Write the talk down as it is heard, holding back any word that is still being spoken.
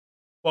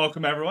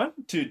Welcome everyone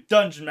to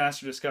Dungeon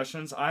Master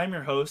Discussions. I'm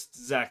your host,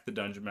 Zach the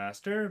Dungeon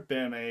Master.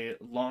 Been a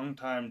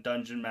long-time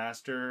Dungeon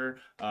Master,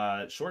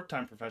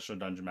 short-time professional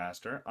Dungeon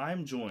Master.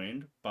 I'm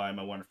joined by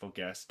my wonderful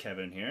guest,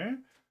 Kevin here.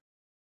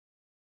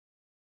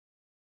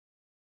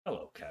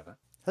 Hello, Kevin.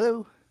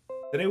 Hello.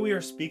 Today we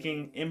are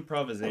speaking Hello,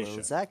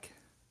 improvisation. Zach.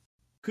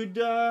 Could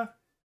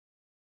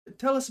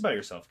tell us about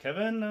yourself,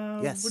 Kevin?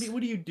 Yes.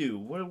 What do you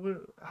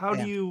do? How do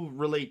Yeah. you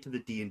relate to the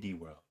D&D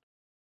world?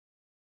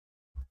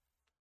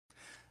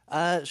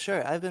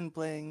 Sure. I've been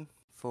playing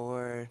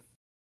for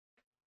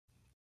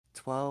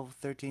 12,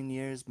 13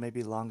 years,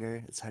 maybe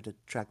longer. It's hard to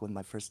track when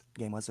my first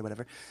game was or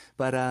whatever.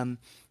 But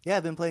yeah,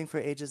 I've been playing for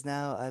ages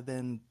now. I've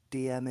been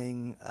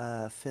DMing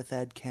 5th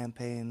Ed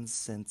campaigns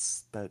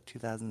since about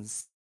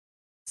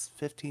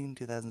 2015,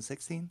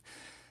 2016.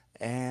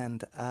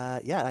 And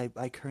yeah,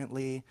 I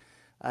currently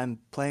I'm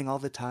playing all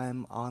the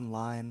time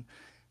online.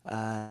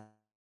 Uh,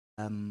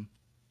 um,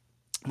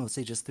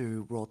 Mostly just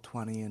through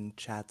Roll20 and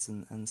chats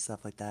and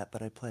stuff like that.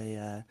 But I play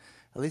at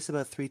least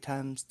about 3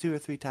 times, 2 or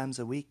 3 times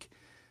a week.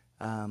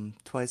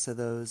 Twice of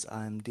those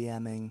I'm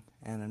DMing,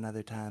 and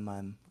another time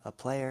I'm a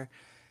player.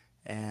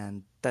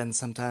 And then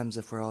sometimes,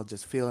 if we're all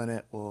just feeling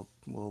it, we'll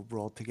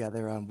roll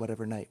together on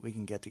whatever night we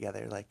can get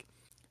together. Like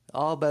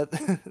all about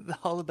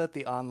all about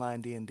the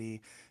online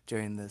D&D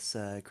during this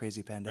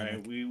crazy Right.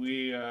 pandemic.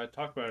 We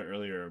talked about it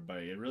earlier,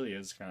 but it really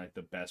is kind of like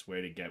the best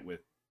way to get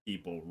with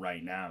people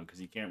right now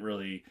because you can't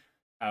really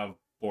have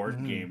board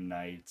Hmm. game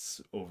nights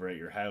over at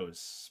your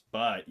house,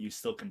 but you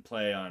still can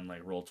play on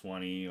like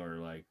Roll20 or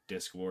like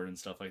Discord and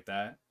stuff like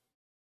that.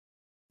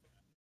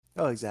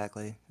 Oh,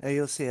 exactly.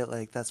 You'll see it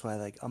like that's why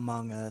like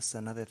Among Us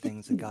and other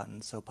things have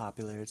gotten so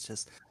popular. It's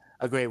just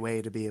a great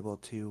way to be able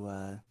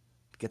to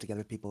get together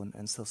with people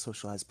and still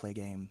socialize, play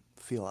game,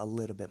 feel a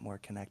little bit more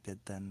connected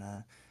than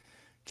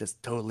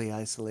just totally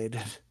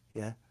isolated.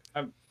 Yeah.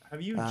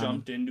 Have you Um,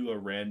 jumped into a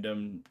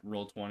random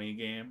Roll20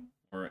 game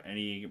or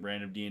any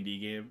random D&D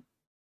game?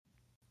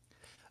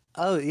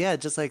 oh yeah,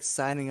 just like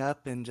signing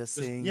up and just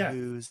Just seeing yeah.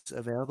 who's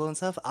available and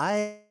stuff.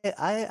 I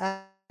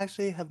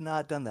actually have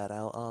not done that.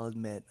 I'll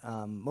admit.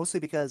 Mostly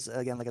because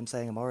again, like I'm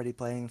saying, I'm already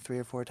playing 3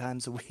 or 4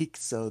 times a week,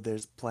 so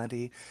there's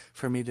plenty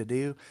for me to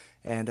do.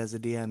 And as a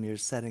DM, you're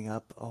setting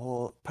up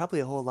probably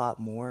a whole lot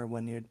more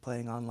when you're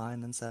playing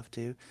online and stuff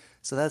too.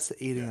 So that's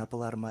eating Yeah. up a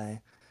lot of my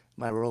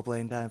role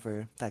playing time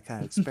for that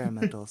kind of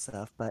experimental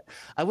stuff. But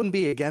I wouldn't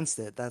be against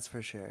it, that's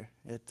for sure.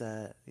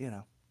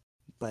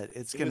 But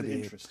it's It gonna is be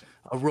interesting.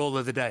 a roll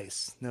of the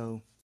dice.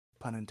 No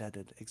pun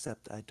intended,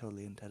 except I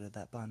totally intended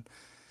that pun.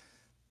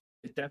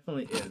 It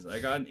definitely is. I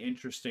got an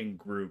interesting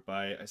group.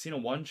 I seen a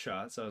one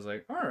shot, so I was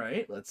like, all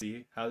right, let's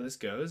see how this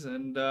goes.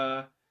 And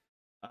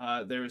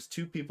there was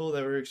two people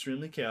that were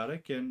extremely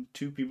chaotic, and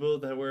two people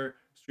that were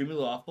extremely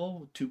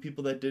lawful. Two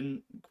people that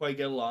didn't quite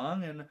get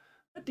along, and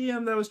a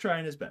DM that was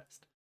trying his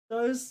best. So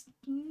it was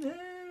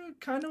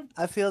kind of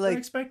I feel what I like,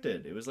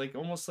 expected. It was like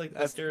almost like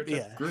the stereotype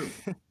yeah, group.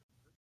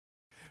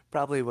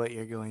 probably what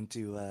you're going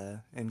to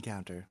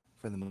encounter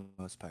for the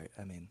most part.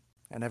 I mean,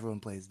 and everyone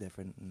plays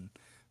different and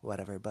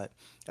whatever. But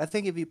I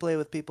think if you play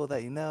with people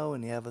that you know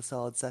and you have a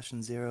solid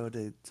session zero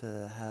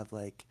to have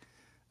like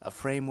a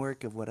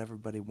framework of what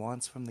everybody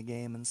wants from the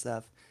game and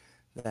stuff,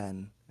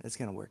 then it's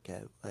gonna work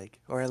out. Like,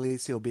 or at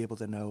least you'll be able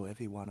to know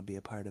if you want to be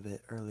a part of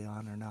it early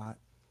on or not.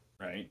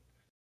 Right.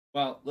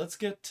 Well, let's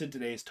get to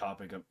today's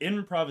topic of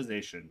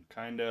improvisation,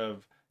 kind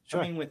of Sure.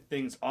 coming with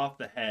things off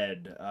the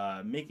head,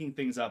 making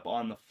things up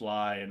on the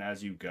fly and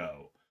as you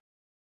go.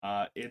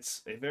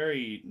 It's a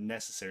very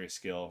necessary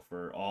skill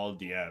for all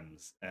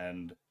DMs,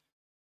 and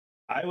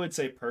I would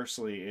say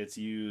personally, it's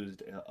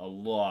used a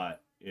lot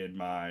in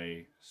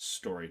my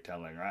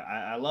storytelling.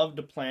 I love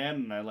to plan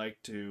and I like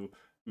to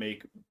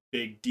make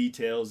big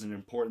details and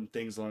important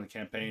things along the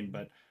campaign,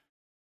 but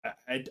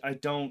I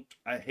don't,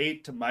 I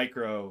hate to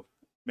micro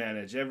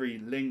manage every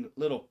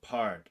little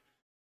part.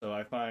 So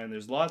I find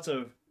there's lots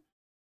of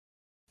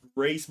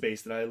gray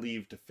space that I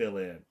leave to fill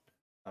in.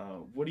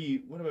 What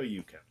about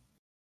you, Kevin?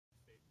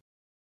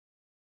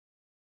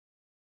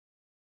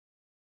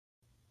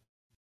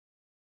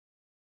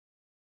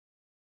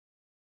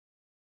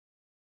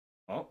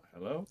 Oh,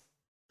 hello?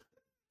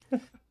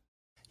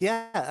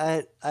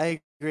 Yeah,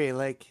 I agree.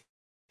 Like,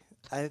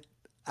 I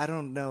I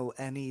don't know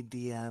any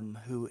DM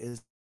who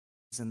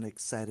isn't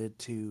excited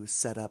to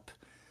set up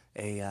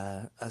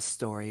a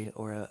story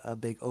or a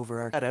big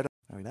overarching.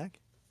 Are we back?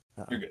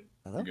 You're Uh-oh. good.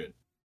 You're Hello? good.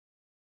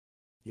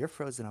 You're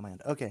frozen on my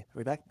end. Okay, are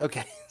we back?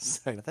 Okay,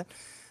 sorry about that.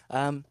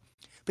 Um,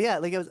 but yeah,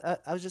 like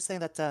I was just saying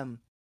that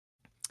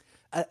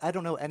I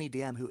don't know any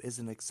DM who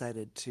isn't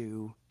excited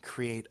to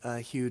create a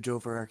huge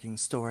overarching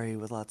story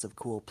with lots of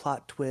cool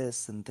plot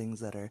twists and things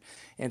that are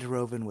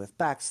interwoven with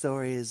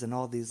backstories and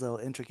all these little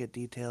intricate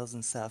details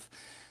and stuff.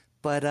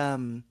 But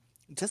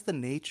just the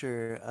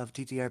nature of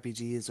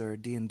TTRPGs or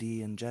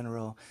D&D in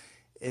general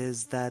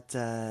is that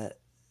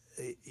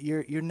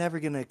you're never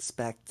gonna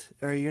expect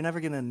or you're never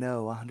gonna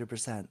know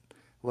 100%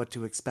 what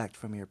to expect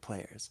from your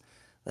players.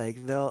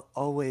 Like they'll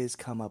always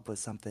come up with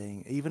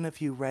something, even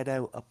if you write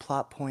out a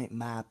plot point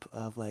map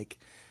of like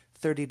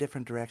 30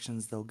 different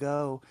directions they'll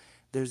go.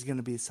 There's going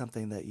to be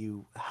something that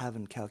you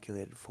haven't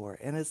calculated for,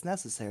 and it's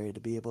necessary to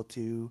be able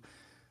to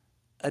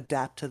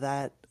adapt to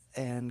that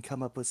and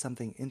come up with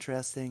something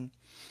interesting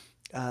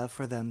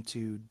for them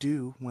to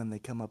do when they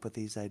come up with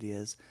these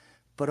ideas.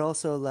 But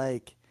also,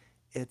 like,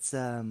 it's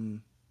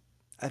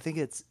I think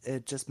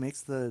it just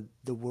makes the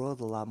world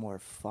a lot more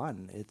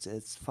fun.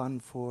 It's fun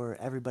for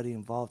everybody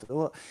involved.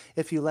 Well,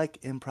 if you like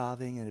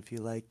improving and if you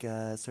like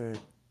sort of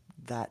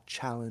that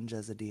challenge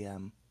as a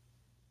DM,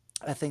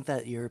 I think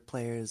that your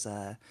players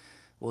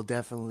will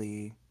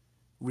definitely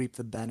reap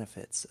the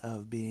benefits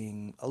of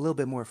being a little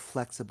bit more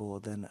flexible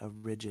than a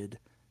rigid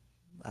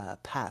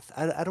path.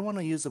 I don't want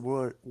to use the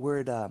word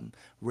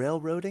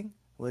railroading,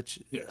 which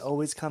Yes,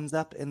 always comes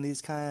up in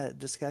these kind of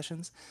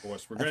discussions. of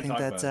course, we're I going to think talk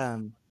that about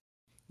it.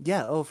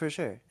 yeah, oh for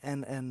sure,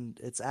 and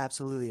it's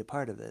absolutely a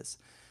part of this.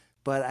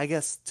 But I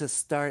guess to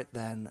start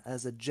then,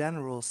 as a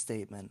general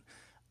statement,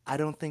 I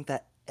don't think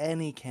that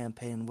any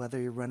campaign, whether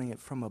you're running it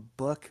from a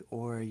book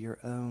or your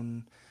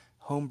own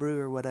homebrew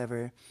or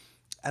whatever,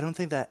 I don't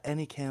think that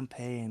any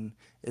campaign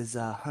is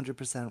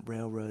 100%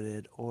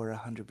 railroaded or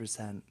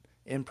 100%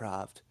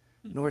 improv,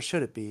 Mhm. nor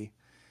should it be.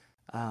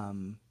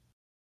 Um,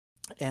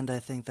 and I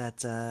think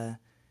that,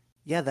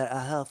 yeah, that a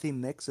healthy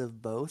mix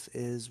of both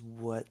is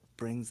what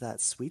brings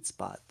that sweet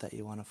spot that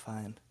you want to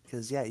find.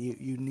 Because, yeah,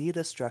 you need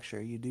a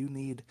structure. You do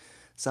need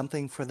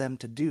something for them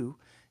to do.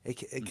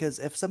 Mhm. Because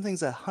if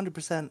something's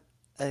 100%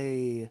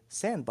 a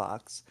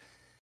sandbox,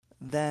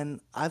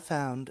 then I've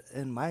found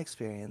in my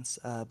experience,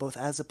 both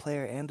as a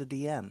player and a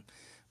DM,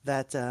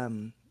 that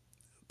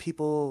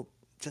people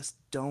just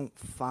don't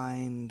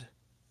find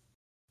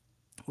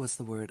what's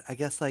the word? I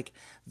guess like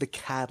the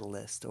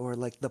catalyst or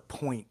like the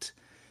point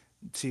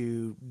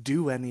to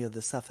do any of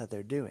the stuff that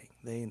they're doing.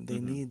 They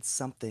Mhm. need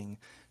something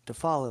to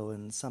follow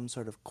and some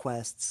sort of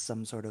quest,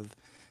 some sort of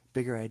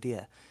bigger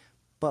idea.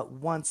 But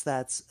once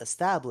that's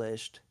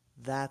established,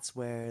 that's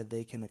where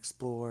they can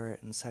explore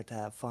and start to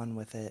have fun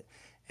with it.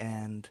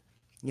 And,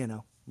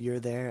 you're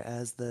there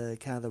as the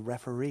kind of the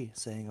referee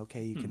saying,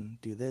 okay, you Hmm. can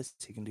do this,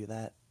 you can do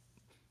that,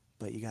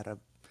 but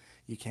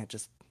you can't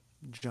just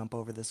jump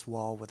over this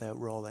wall without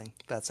rolling,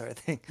 that sort of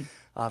thing,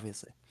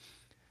 obviously.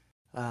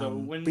 So But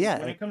when yeah,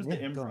 it comes to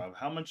yeah, go on. improv,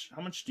 how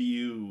much do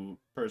you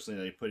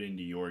personally like put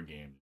into your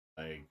game?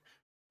 Like,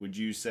 would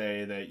you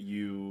say that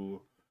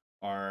you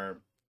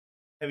are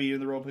heavy in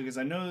the role? Because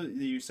I know that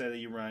you said that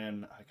you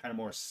run a kind of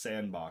more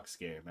sandbox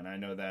game, and I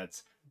know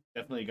that's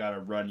definitely got to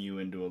run you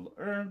into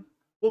a.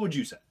 What would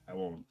you say? I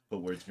won't put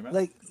words in your mouth.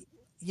 Like,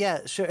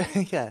 yeah, sure,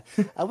 yeah.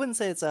 I wouldn't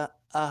say it's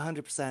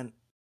 100%.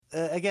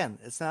 Again,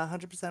 it's not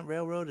 100%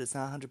 railroad. It's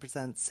not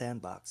 100%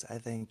 sandbox. I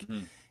think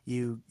Hmm.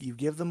 you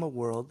give them a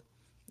world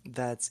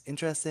that's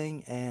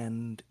interesting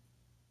and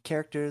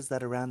characters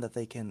that are around that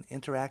they can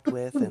interact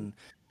with and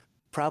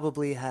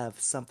probably have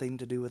something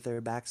to do with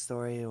their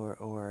backstory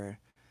or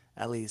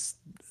at least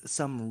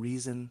some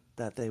reason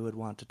that they would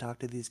want to talk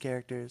to these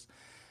characters,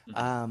 Hmm.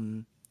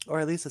 um, or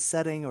at least a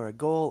setting or a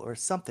goal or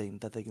something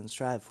that they can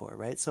strive for,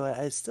 right? So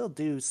I still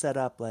do set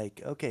up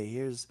like, okay,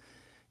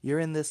 you're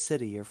in this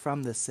city, you're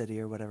from this city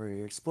or whatever,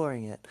 you're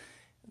exploring it.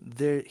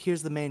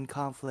 Here's the main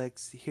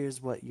conflicts.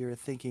 Here's what you're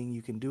thinking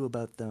you can do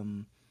about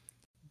them,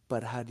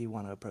 but how do you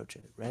want to approach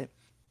it, right?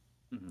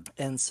 Hmm.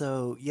 And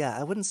so, yeah,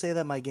 I wouldn't say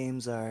that my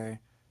games are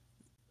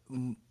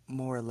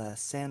more or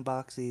less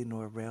sandboxy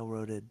nor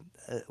railroaded,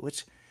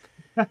 which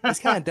is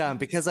kind of dumb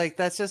because like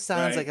that just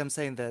sounds like Right. I'm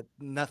saying that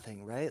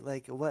nothing, right?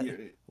 Like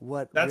You,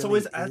 what that's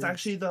always really that's is.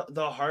 actually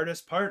the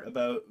hardest part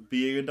about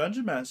being a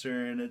dungeon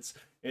master, and it's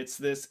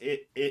this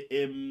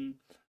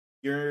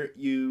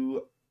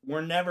you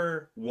we're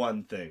never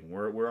one thing.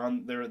 We're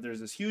on there. There's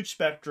this huge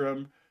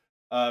spectrum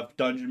of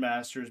dungeon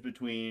masters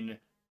between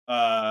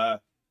uh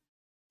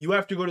you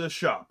have to go to the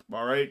shop,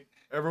 all right,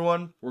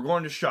 everyone, we're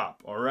going to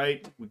shop, all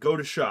right, we go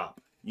to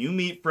shop, you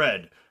meet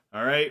Fred,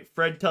 all right,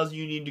 Fred tells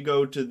you need to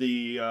go to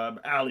the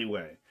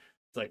alleyway.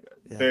 It's like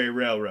Yeah. very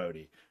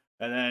railroady.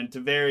 And then to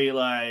very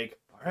like,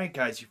 all right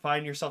guys, you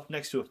find yourself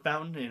next to a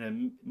fountain in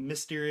a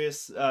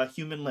mysterious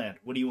human land,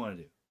 what do you want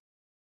to do?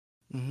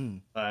 Hmm.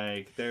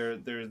 Like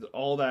there's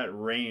all that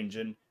range,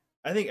 and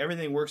I think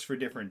everything works for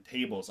different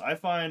tables. I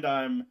find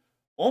I'm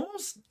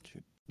almost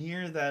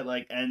near that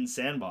like end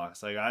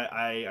sandbox. Like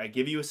I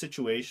give you a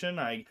situation,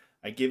 I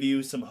give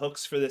you some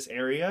hooks for this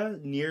area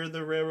near the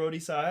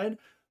railroady side,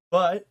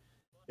 but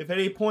if at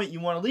any point you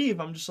want to leave,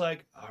 I'm just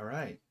like, all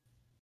right,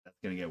 that's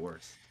gonna get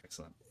worse.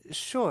 Excellent.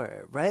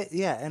 Sure, right?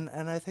 Yeah, and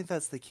I think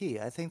that's the key.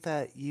 I think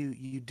that you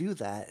do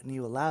that and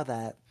you allow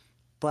that,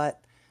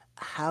 but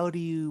how do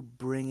you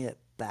bring it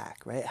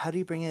back, right? How do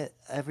you bring it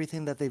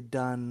everything that they've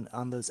done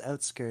on those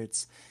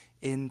outskirts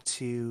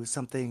into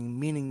something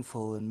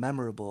meaningful and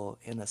memorable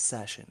in a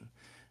session,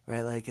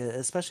 right? Like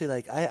especially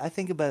like I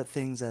think about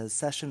things as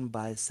session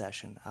by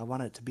session. I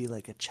want it to be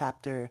like a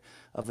chapter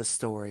of a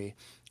story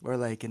or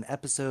like an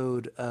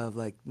episode of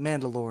like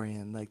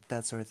Mandalorian, like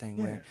that sort of thing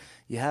where Yeah.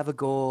 you have a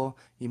goal,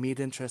 you meet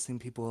interesting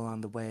people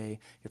along the way,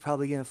 you're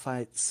probably going to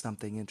fight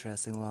something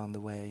interesting along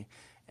the way,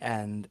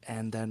 and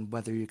then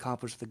whether you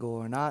accomplish the goal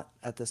or not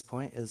at this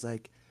point is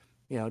like,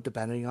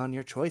 depending on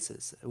your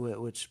choices,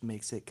 which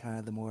makes it kind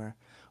of the more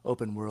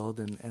open world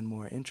and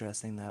more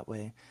interesting that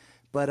way.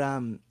 But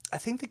I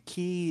think the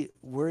key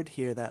word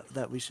here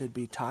that we should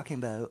be talking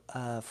about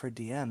for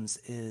DMs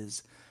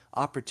is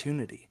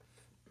opportunity.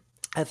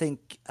 I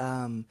think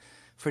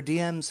for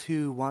DMs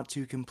who want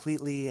to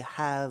completely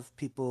have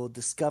people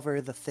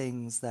discover the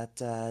things that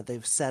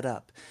they've set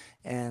up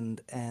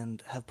and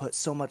have put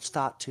so much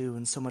thought to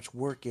and so much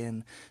work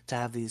in to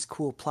have these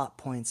cool plot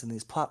points and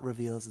these plot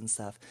reveals and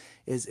stuff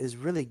is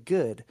really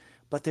good.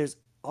 But there's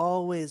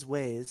always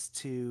ways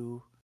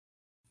to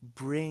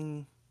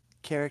bring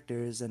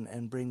characters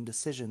and bring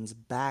decisions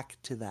back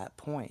to that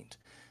point,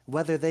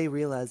 whether they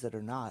realize it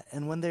or not.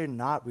 And when they're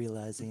not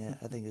realizing it,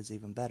 I think is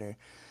even better.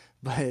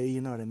 But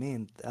you know what I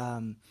mean.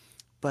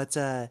 But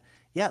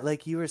yeah,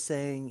 like you were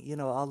saying,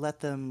 I'll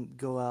let them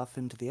go off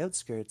into the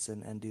outskirts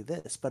and do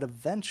this. But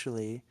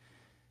eventually,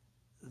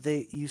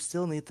 you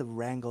still need to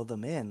wrangle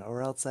them in,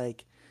 or else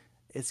like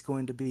it's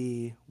going to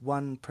be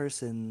one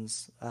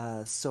person's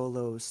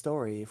solo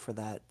story for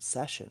that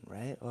session,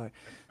 right? Or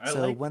I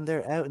so like when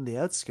they're out in the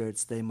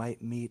outskirts, they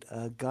might meet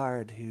a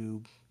guard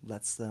who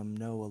lets them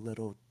know a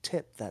little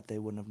tip that they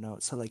wouldn't have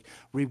known. So like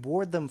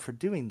reward them for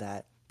doing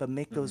that, but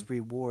make mhm. those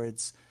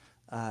rewards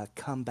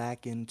come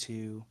back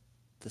into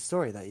the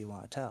story that you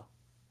want to tell.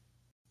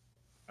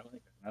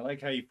 I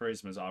like how you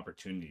phrase them as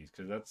opportunities,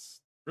 because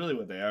that's really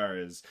what they are.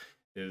 Is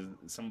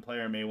some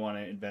player may want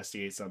to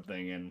investigate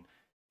something, and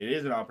it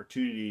is an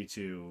opportunity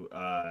to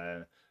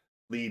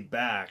lead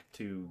back,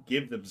 to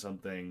give them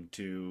something,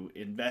 to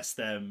invest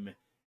them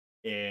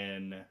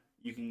in.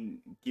 You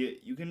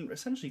can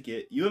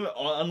essentially you have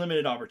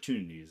unlimited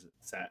opportunities.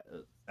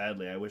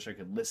 Sadly, I wish I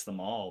could list them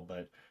all,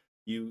 but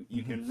you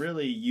Mhm. can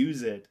really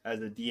use it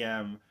as a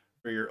DM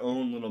for your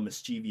own little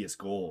mischievous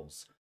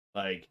goals.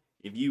 Like,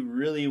 if you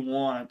really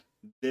want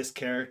this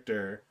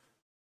character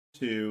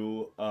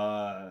to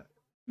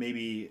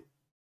maybe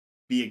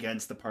be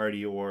against the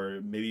party,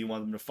 or maybe you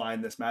want them to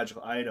find this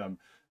magical item,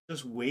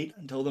 just wait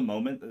until the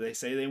moment that they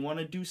say they want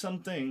to do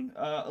something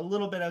a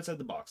little bit outside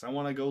the box. I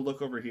want to go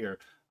look over here.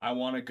 I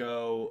want to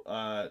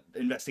go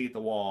investigate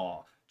the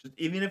wall. Just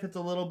even if it's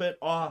a little bit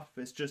off,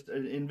 it's just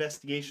an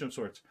investigation of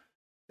sorts.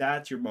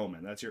 That's your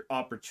moment. That's your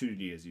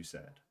opportunity, as you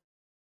said.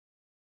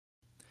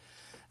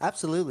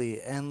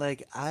 Absolutely. And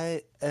like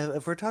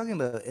if we're talking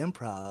about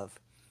improv,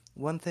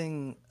 one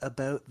thing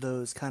about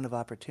those kind of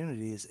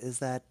opportunities is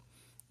that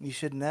you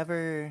should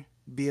never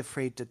be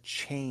afraid to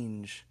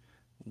change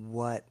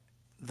what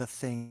the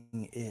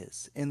thing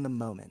is in the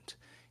moment.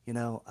 You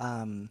know,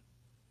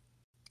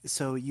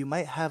 so you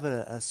might have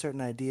a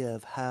certain idea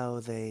of how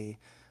they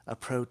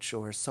approach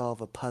or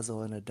solve a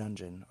puzzle in a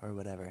dungeon or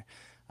whatever.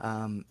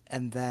 And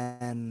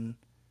then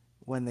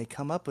when they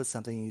come up with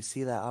something, you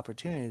see that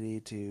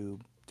opportunity to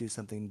do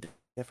something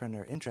different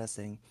or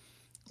interesting,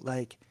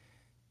 like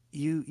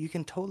you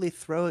can totally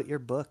throw out your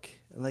book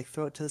and like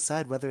throw it to the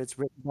side, whether it's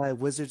written by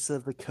Wizards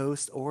of the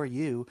Coast or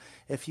you.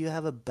 If you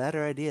have a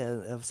better idea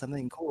of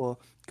something cool,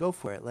 go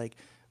for it. Like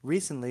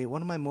recently,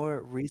 one of my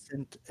more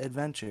recent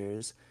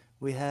adventures,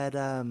 we had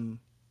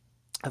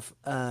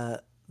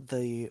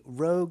the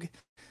rogue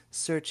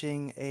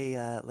searching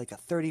a like a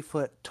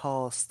 30-foot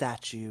tall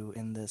statue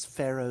in this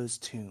pharaoh's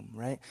tomb,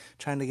 right?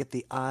 Trying to get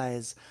the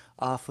eyes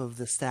off of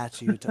the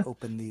statue to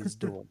open these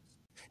doors.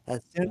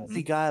 As soon as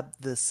he Mhm.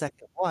 got the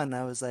second one,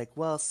 I was like,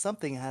 well,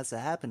 something has to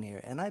happen here.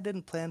 And I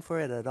didn't plan for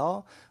it at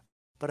all,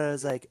 but I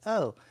was like,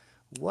 oh,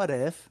 what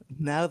if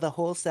now the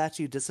whole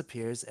statue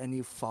disappears and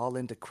you fall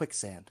into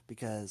quicksand?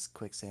 Because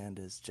quicksand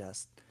is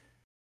just,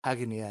 how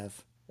can you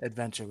have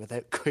adventure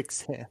without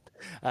quicksand?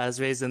 I was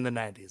raised in the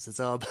 90s. It's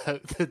all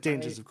about the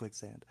dangers I of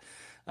quicksand.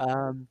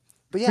 Um,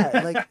 but yeah,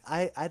 like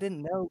I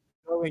didn't know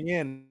going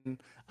in,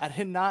 I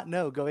did not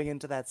know going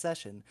into that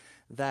session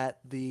that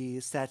the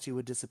statue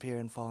would disappear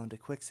and fall into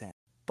quicksand.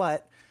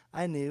 But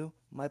I knew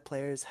my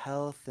players'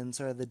 health and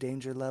sort of the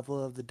danger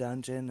level of the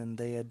dungeon, and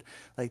they had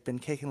like been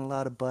kicking a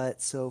lot of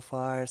butt so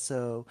far.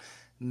 So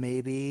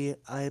maybe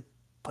I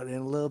put in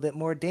a little bit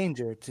more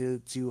danger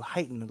to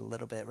heighten it a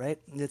little bit, right?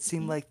 It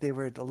seemed Mhm. like they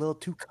were a little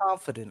too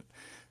confident,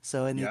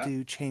 so I need Yeah.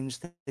 to change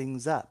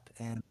things up.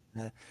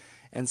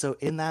 And so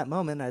in that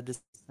moment, I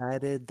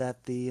decided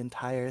that the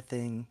entire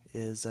thing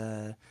is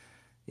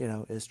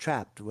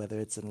trapped, whether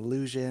it's an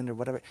illusion or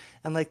whatever.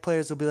 And like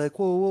players will be like,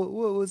 "Whoa,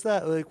 what was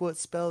that? Like, what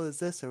spell is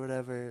this or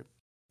whatever?"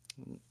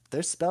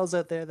 There's spells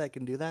out there that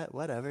can do that.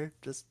 Whatever,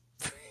 just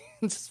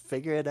just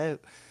figure it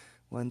out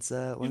You once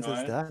know,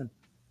 it's done.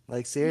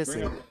 Like you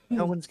bring seriously, up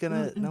no one's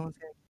gonna. no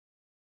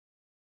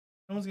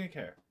one's gonna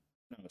care.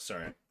 No,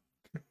 sorry.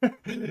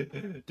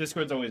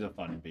 Discord's always a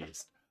fun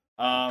beast.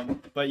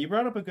 But you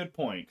brought up a good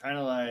point, kind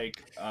of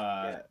like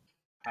Yeah.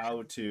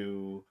 how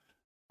to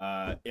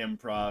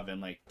improv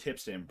and like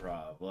tips to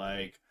improv.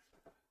 Like,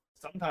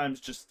 sometimes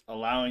just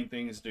allowing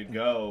things to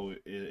go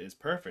is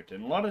perfect,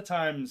 and a lot of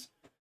times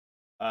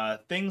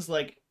things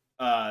like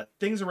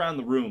things around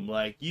the room,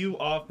 like you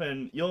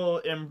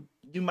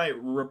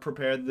might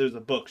prepare that there's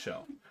a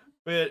bookshelf.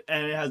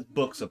 and it has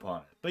books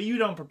upon it. But you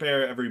don't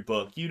prepare every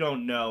book. You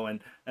don't know,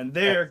 and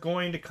they're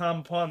going to come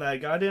upon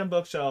that goddamn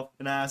bookshelf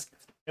and ask,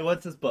 "Hey,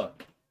 what's this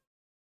book?"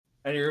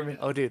 And you're gonna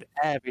be, Oh, dude,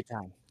 every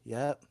time.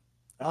 Yep.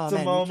 Oh that's a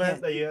man, you moment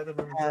can't that you have to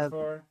prepare have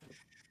for.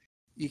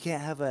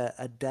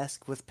 a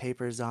desk with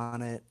papers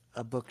on it,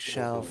 a Oh,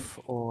 bookshelf,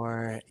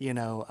 or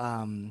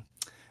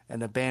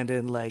an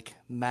abandoned like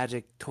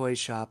magic toy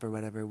shop or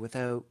whatever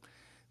without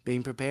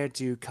being prepared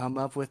to come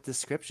up with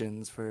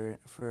descriptions for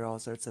all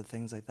sorts of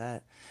things like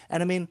that.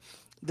 And I mean,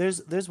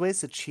 there's ways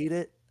to cheat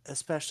it,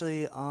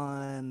 especially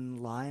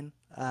online.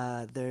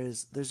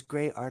 There's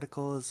great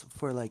articles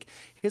for like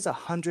here's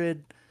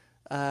 100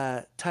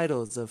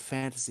 titles of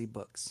fantasy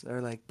books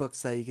or like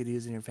books that you could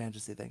use in your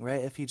fantasy thing,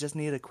 right? If you just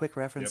need a quick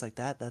reference yep. like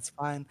that, that's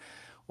fine.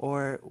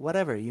 Or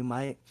whatever, you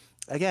might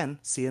again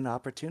see an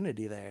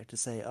opportunity there to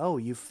say, "Oh,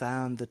 you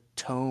found the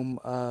tome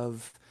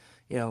of,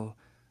 you know,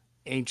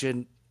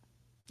 ancient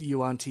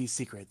Yuan-Ti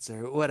secrets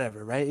or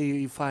whatever," right?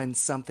 You find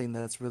something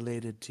that's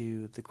related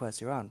to the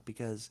quest you're on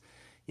because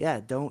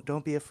yeah,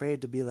 don't be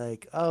afraid to be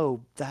like,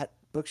 "Oh, that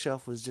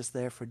bookshelf was just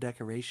there for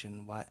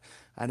decoration. Why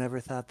I never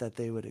thought that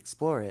they would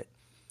explore it."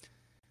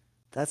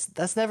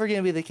 That's never going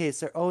to be the case.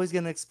 They're always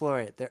going to explore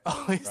it. They're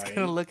always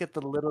going to Right. look at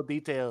the little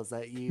details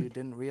that you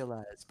didn't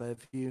realize. But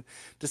if you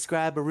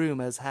describe a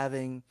room as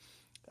having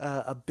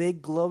a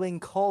big glowing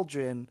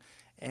cauldron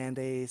and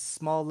a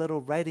small little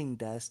writing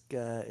desk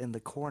in the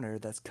corner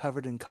that's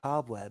covered in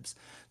cobwebs,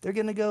 they're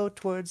gonna go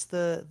towards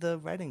the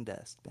writing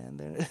desk,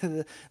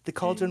 man. The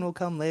cauldron Mm. will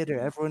come later.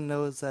 Everyone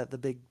knows that the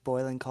big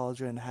boiling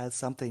cauldron has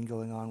something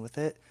going on with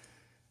it.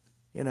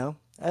 You know,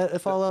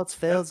 if That, all else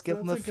fails, give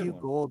them that's a a good few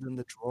one. gold in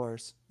the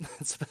drawers.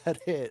 That's about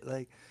it.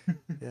 Like,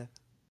 yeah,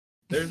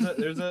 This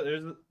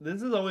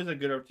is always a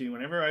good opportunity.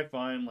 Whenever I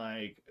find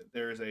like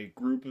there's a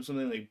group of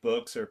something like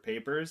books or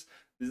papers,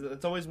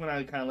 it's always when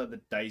I kind of let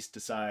the dice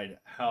decide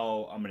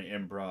how I'm going to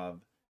improv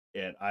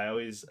it. I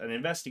always an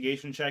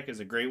investigation check is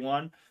a great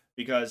one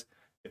because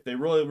if they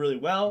roll really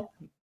well,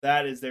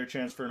 that is their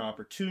chance for an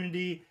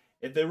opportunity.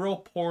 If they roll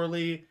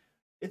poorly,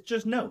 it's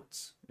just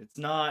notes. It's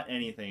not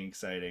anything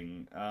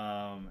exciting.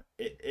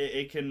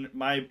 It can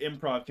my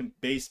improv can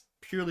base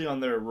purely on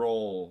their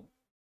roll.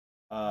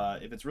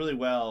 If it's really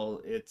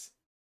well, it's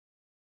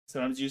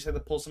sometimes you just have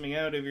to pull something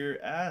out of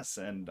your ass.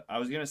 And I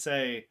was gonna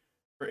say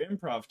for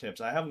improv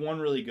tips, I have one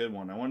really good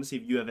one. I want to see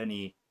if you have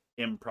any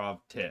improv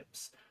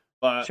tips.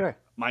 But sure.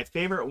 my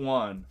favorite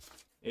one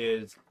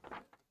is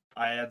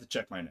I have to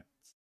check my notes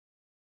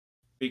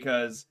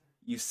because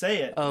you say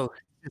it Oh,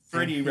 same.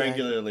 pretty Yeah.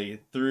 regularly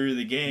through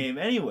the game,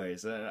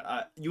 anyways.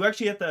 You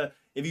actually have to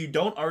if you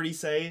don't already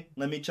say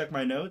 "Let me check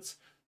my notes,"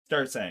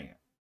 start saying it.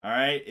 All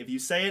right. If you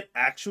say it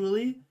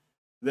actually,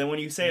 then when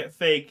you say Mhm. it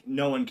fake,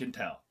 no one can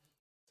tell.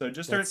 So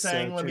just start That's so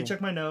saying, "Let me true.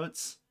 check my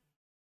notes,"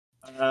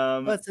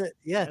 Well,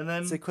 yeah, and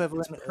it's then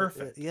it's equivalent.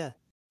 perfect. Yeah,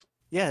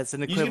 yeah, it's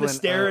an You're just gonna equivalent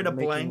stare at of a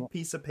making. blank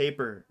piece of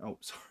paper. Oh,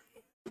 sorry,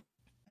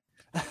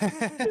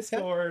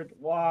 Discord.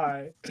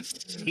 Why?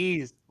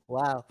 Jeez,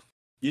 wow,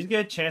 You just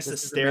get a chance to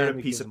this is a stare at man a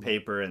who piece gives of them up.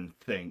 paper and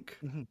think.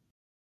 Mhm.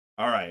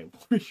 All right.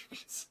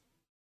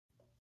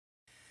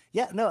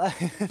 Yeah, no,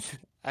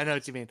 I know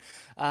what you mean.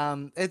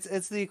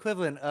 It's the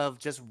equivalent of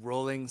just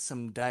rolling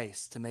some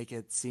dice to make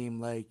it seem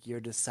like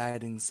you're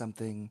deciding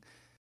something,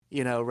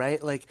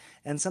 right? Like,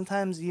 and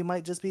sometimes you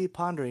might just be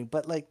pondering,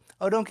 but like,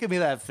 oh, don't give me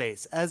that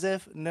face, as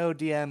if no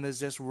DM has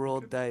just a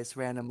rolled good one. dice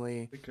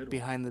randomly A good one.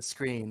 behind the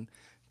screen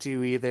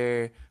to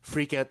either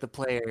freak out the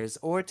players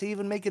or to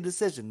even make a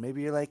decision.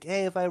 Maybe you're like,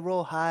 hey, if I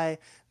roll high,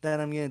 then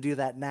I'm gonna do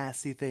that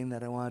nasty thing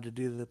that I wanted to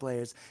do to the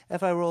players.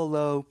 If I roll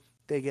low,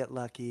 they get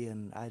lucky,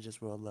 and I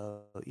just roll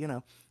low.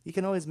 You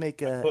can always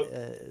make I put.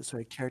 a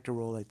sort of character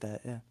roll like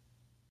that. Yeah.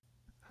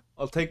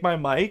 I'll take my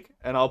mic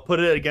and I'll put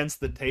it against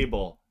the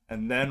table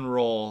and then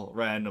roll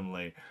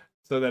randomly,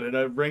 so that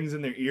it rings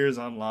in their ears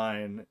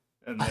online,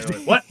 and they're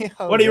like, "What?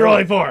 Oh, What are you really?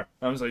 rolling for?"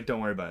 I'm just like,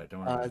 "Don't worry about it. Don't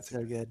worry Oh, about it. that's It's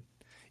so okay." good.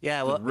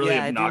 Yeah, It's well, really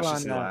yeah, I do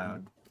obnoxiously on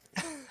loud.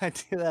 I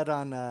do that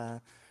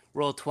on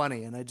roll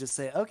 20 and I just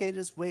say, "Okay,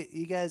 just wait.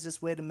 You guys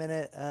just wait a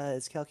minute.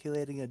 It's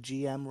calculating a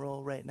GM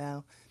roll right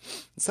now."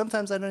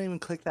 Sometimes I don't even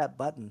click that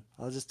button.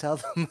 I'll just tell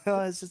them, "Oh,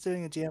 I was just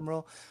doing a GM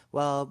roll."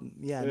 Well,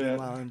 yeah, Yeah.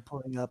 meanwhile I'm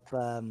pulling up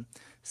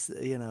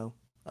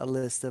a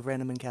list of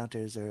random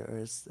encounters or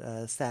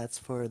stats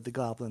for the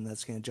goblin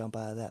that's going to jump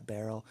out of that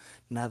barrel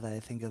now that I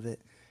think of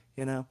it,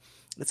 you know?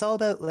 It's all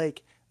about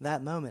like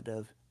that moment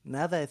of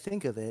now that I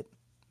think of it,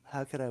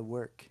 how could I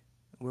work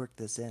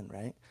this in,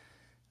 right?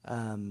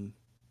 Um,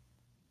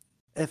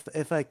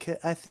 if I could,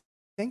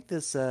 think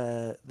this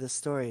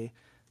story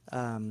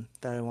that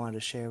I wanted to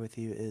share with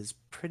you is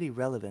pretty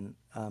relevant,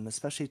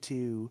 especially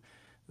to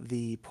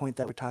the point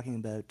that we're talking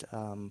about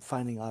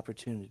finding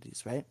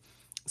opportunities, right?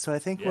 So I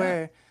think Yeah.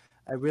 where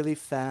I really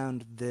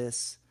found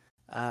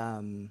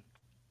um,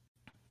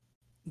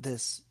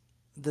 this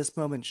this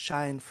moment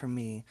shine for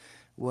me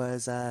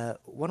was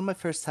one of my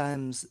first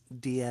times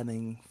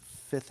DMing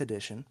fifth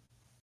edition,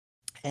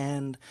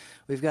 and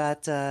we've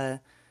got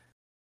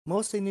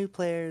mostly new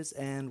players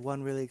and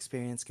one really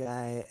experienced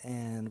guy,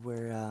 and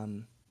we're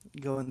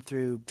going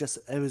through just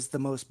it was the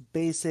most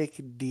basic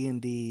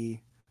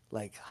D&D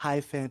like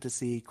high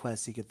fantasy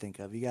quest you could think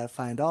of. You got to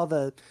find all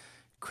the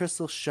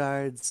crystal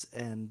shards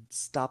and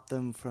stop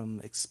them from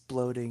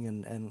exploding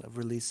and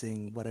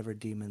releasing whatever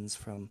demons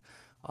from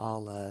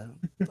all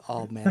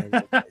all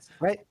manners of places,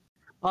 right?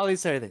 All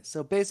these sort of things.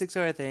 So basic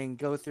sort of thing,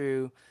 go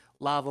through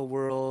lava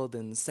world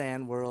and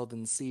sand world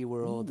and sea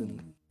world Ooh.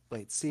 and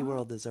wait, sea Wow.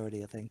 world is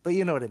already a thing, but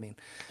you know what I mean.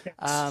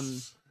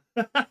 Um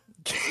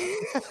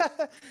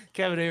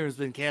Kevin Abrams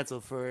been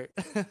canceled for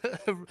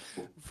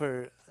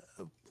for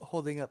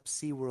holding up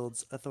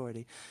SeaWorld's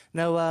authority.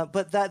 No,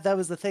 but that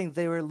was the thing.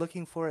 They were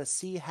looking for a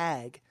sea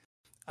hag,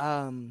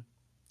 um,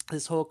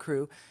 this whole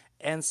crew,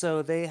 and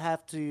so they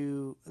have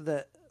to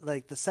the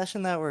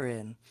session that we're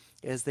in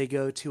is they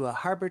go to a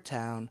harbor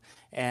town,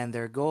 and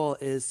their goal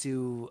is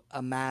to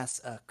amass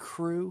a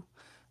crew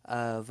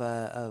of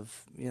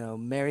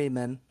merry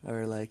men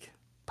or like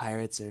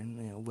pirates or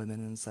women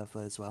and stuff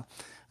as well,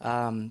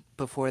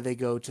 before they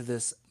go to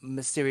this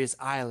mysterious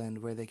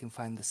island where they can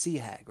find the sea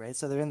hag, right?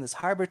 So they're in this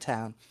harbor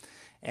town,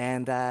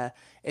 and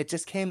it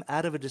just came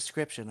out of a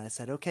description. I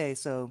said, okay,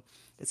 so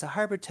it's a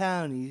harbor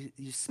town.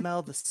 You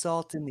smell the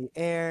salt in the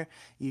air.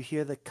 You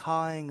hear the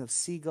cawing of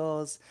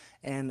seagulls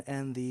and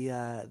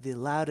the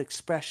loud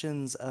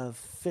expressions of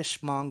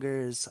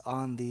fishmongers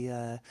on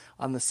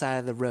the side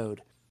of the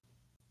road.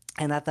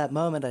 And at that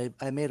moment,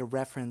 I made a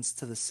reference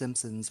to The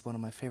Simpsons. One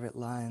of my favorite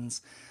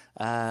lines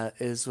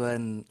is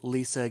when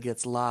Lisa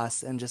gets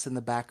lost, and just in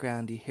the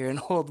background, you hear an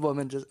old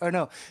woman just, or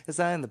no, it's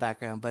not in the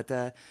background,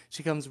 but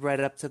she comes right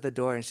up to the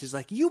door and she's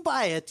like, "You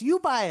buy it, you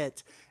buy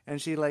it."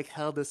 And she like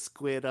held a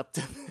squid up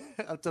to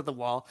up to the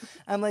wall.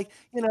 I'm like,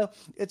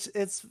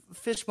 it's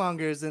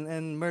fishmongers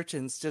and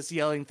merchants just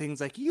yelling things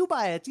like, "You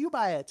buy it, you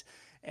buy it."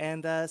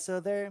 And so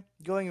they're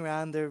going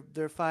around,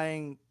 they're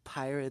fighting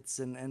pirates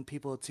and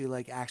people to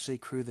like actually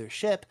crew their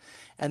ship,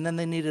 and then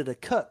they needed a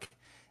cook.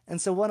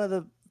 And so one of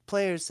the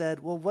players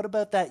said, "Well, what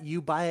about that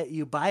you buy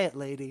it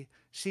lady?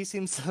 She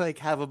seems to like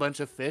have a bunch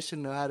of fish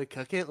and know how to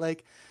cook it.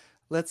 Like,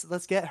 let's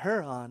get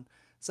her on."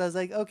 So I was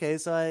like, okay.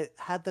 So I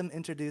had them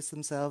introduce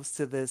themselves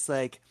to this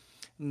like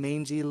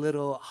mangy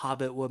little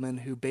hobbit woman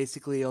who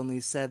basically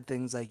only said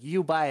things like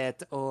 "you buy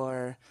it"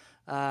 or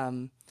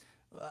um,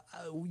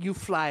 "you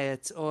fly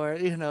it" or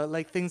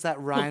like things that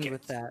rhymed Okay.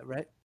 with that,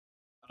 right?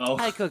 Oh.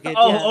 I cook it,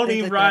 Oh, yeah, things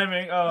only like that.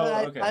 rhyming.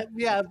 Oh, okay.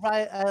 Yeah,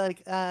 right. I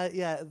like,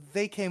 yeah.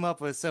 They came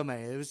up with so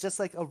many. It was just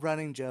like a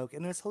running joke,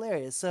 and it was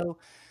hilarious. So,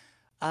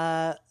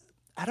 uh,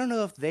 I don't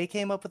know if they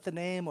came up with the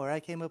name or I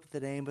came up with the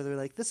name, but they're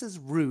like, "This is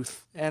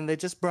Ruth," and they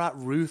just brought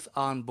Ruth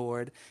on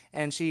board,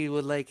 and she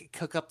would like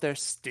cook up their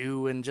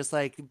stew and just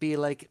like be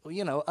like,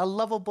 a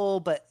lovable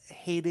but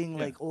hating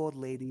Yeah. like old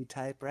lady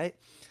type, right?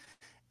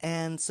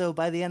 And so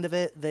by the end of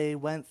it, they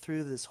went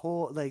through this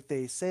whole like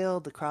they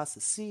sailed across the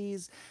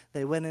seas.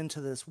 They went into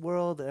this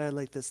world or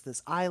like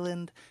this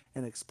island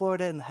and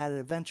explored it and had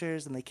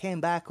adventures. And they came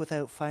back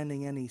without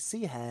finding any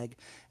sea hag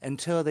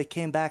until they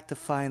came back to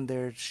find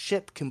their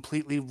ship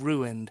completely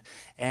ruined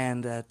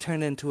and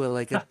turned into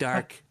a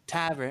dark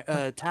tavern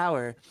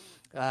tower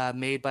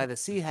made by the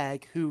sea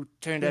hag, who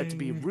turned out to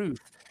be Dang.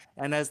 Ruth.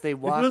 And as they It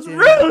was walked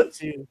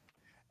Ruth. into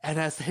and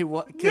because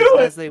Knew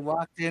it. as they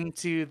walked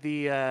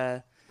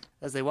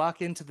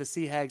into the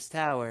sea hag's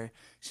tower,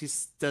 she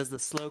does the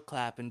slow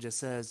clap and just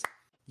says,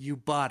 "You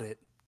bought it,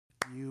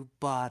 you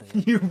bought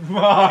it." You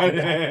bought And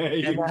that, it.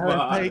 and You that was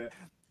bought like it.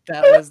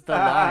 that was the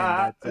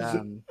line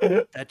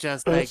that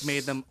just like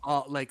made them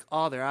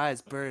all their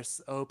eyes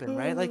burst open,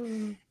 right? Like,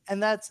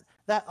 and that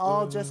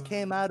all just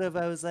came out of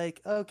I was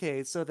like,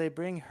 okay, so they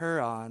bring her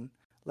on,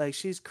 like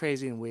she's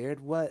crazy and weird.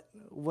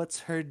 What's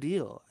her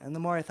deal? And the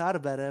more I thought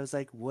about it, I was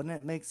like, wouldn't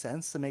it make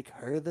sense to make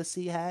her the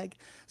sea hag?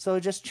 So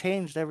it just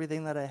changed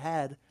everything that I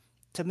had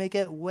to make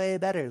it way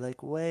better,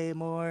 like way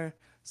more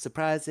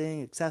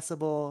surprising,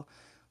 accessible.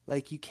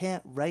 Like you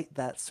can't write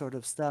that sort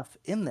of stuff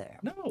in there.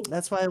 No.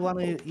 That's why I want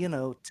No.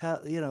 to,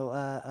 tell,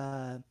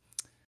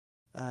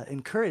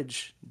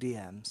 encourage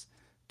DMs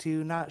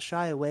to not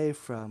shy away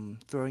from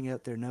throwing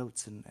out their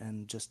notes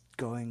and just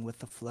going with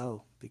the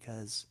flow,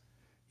 because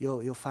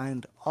you'll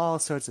find all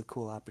sorts of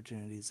cool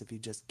opportunities if you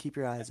just keep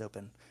your eyes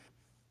open.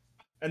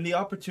 And the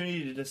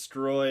opportunity to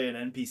destroy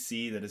an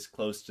NPC that is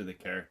close to the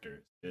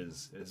characters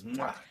is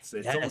mwah, it's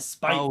Yes, almost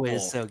always spiteful.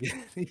 so good.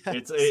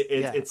 It's Yes,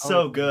 yeah, it's always so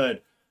so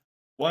good.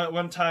 good.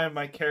 One time,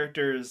 my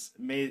characters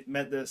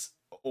met this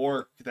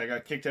orc that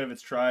got kicked out of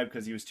its tribe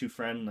because he was too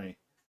friendly.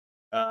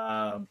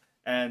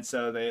 And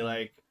so they Mm.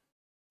 like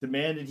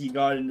demanded he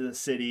got into the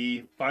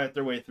city, fight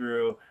their way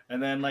through,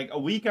 and then like a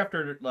week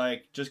after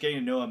like just getting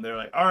to know him, they're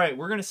like, "All right,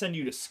 we're gonna send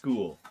you to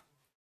school."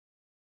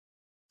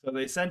 So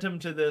they sent him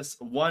to this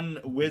one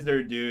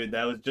wizard dude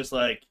that was just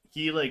like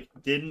he like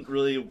didn't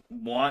really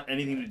want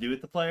anything to do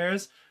with the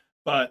players,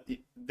 but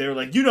they were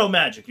like, "You know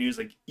magic," and he was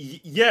like,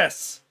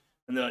 "Yes,"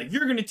 and they're like,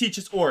 "You're gonna teach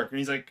us orc," and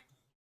he's like,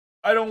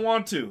 "I don't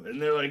want to," and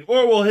they're like,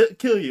 "Or we'll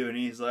kill you," and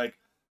he's like,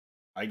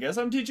 "I guess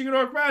I'm teaching an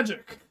orc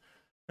magic,"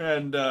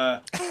 and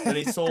then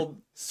he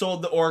sold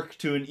the orc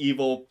to an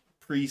evil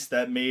priest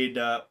that made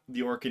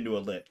the orc into a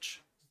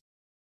lich.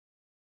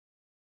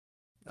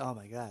 Oh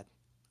my god.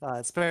 Oh,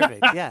 it's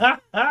perfect. Yeah.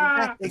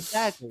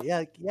 Exactly.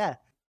 Yeah, yeah.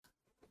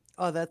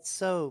 Oh, that's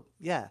so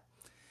yeah.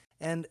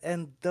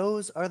 And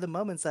those are the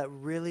moments that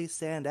really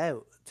stand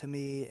out to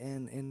me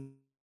in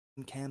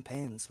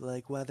campaigns,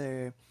 like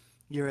whether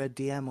you're a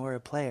DM or a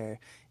player.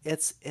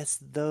 It's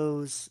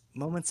those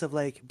moments of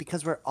like,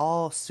 because we're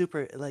all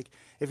super like,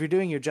 if you're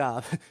doing your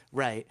job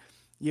right,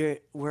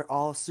 we're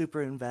all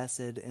super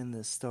invested in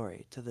this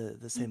story to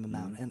the same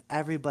amount, Mhm. and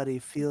everybody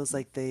feels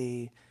like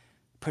they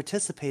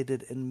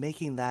participated in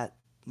making that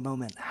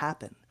moment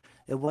happen.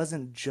 It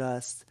wasn't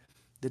just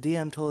the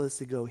DM told us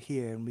to go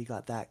here and we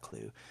got that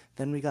clue.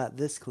 Then we got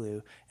this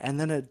clue. And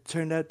then it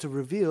turned out to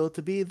reveal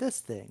to be this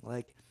thing.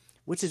 Like,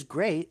 which is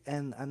great.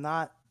 And I'm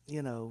not,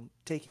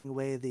 taking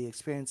away the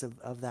experience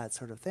of that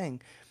sort of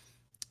thing.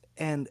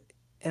 And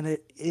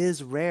it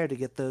is rare to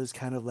get those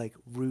kind of like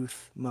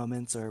Ruth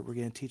moments, or we're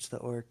gonna teach the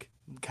orc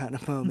kind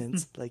of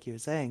moments, like you're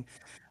saying.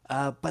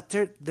 But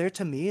they're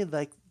to me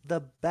like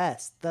the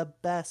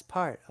best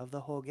part of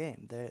the whole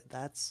game.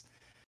 That's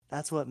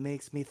what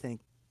makes me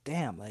think,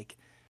 damn, like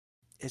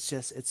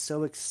it's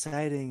so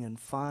exciting and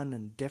fun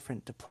and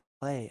different to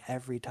play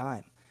every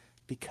time,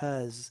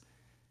 because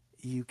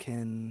you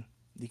can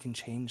you can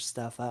change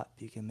stuff up,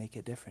 you can make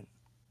it different.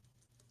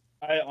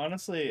 I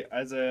honestly,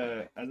 as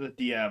a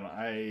DM,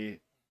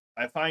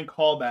 I find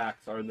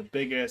callbacks are the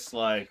biggest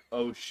like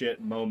oh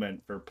shit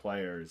moment for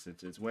players.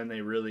 It's when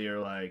they really are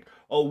like,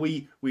 oh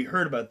we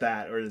heard about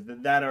that, or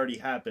that already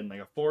happened. Like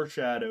a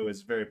foreshadow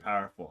is very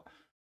powerful.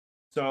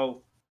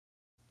 So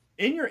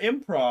in your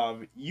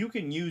improv, you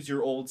can use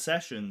your old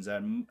sessions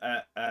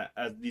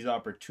as these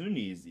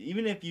opportunities.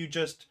 Even if you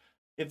just,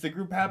 if the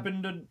group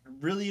happened to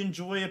really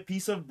enjoy a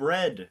piece of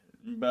bread,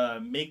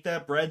 make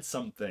that bread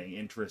something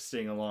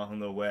interesting along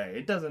the way.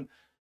 It doesn't.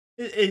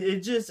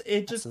 It just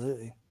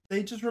Absolutely.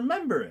 they just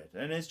remember it,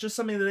 and it's just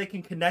something that they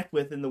can connect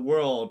with in the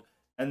world.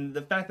 And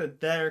the fact that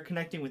they're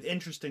connecting with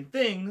interesting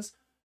things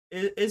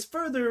is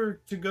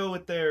further to go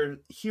with their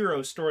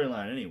hero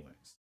storyline,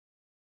 anyways.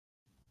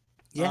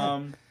 Yeah.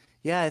 Um,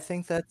 Yeah, I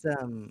think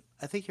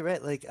you're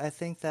right. Like I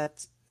think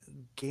that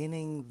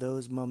gaining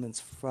those moments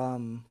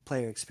from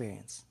player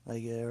experience,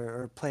 like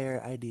or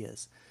player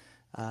ideas,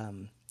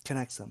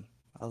 connects them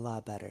a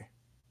lot better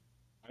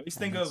I always and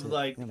think makes of it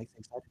like makes it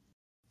exciting.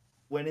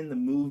 when in the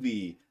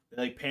movie they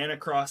like pan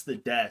across the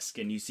desk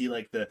and you see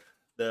like the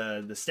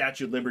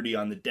Statue of Liberty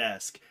on the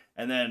desk,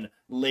 and then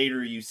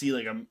later you see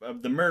like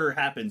the murder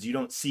happens, you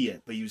don't see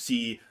it, but you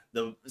see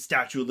the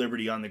Statue of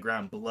Liberty on the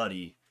ground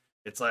bloody.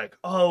 It's like,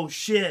 oh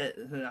shit,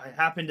 I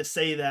happened to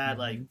say that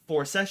like Hmm.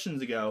 4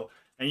 sessions ago,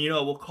 and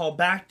we'll call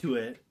back to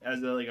it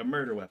as like a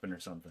murder weapon or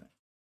something.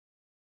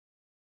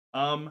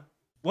 um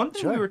One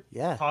thing we Sure. were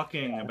Yeah.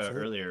 talking about Absolutely.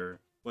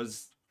 earlier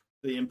was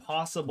the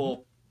Hmm.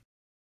 impossible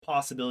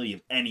possibility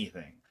of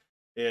anything.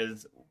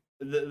 Is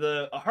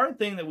the a hard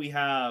thing that we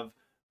have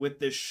with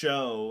this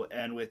show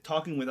and with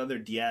talking with other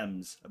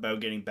DMs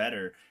about getting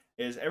better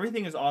is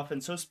everything is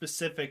often so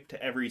specific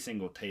to every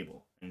single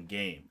table and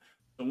game.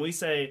 When we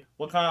say,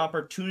 what kind of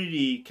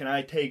opportunity can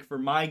I take for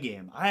my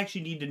game? I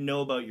actually need to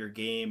know about your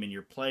game and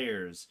your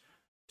players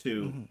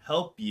to Hmm.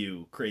 help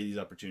you create these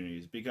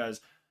opportunities.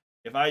 Because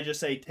if I just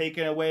say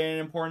taking away an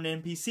important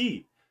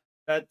NPC,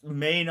 that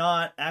may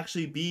not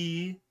actually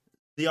be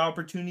the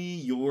opportunity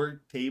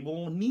your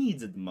table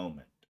needs at the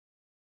moment.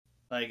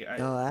 Like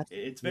Oh,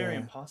 it's very yeah.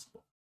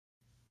 impossible.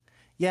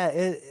 Yeah,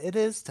 it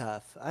is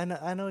tough. I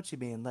know what you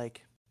mean.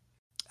 Like,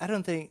 I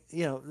don't think,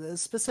 the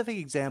specific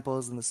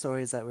examples and the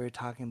stories that we were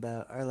talking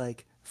about are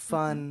like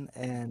Mm-hmm. fun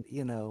and,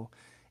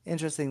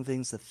 interesting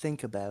things to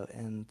think about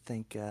and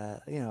think,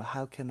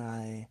 how can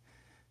I,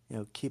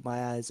 keep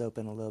my eyes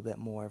open a little bit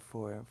more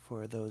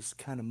for those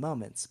kind of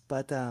moments.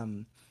 But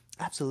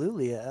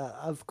absolutely,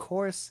 of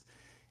course,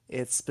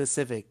 it's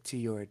specific to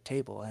your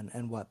table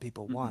and what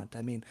people Mm-hmm. want.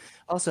 I mean,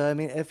 also, I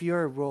mean, if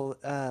you're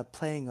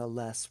playing a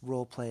less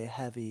role play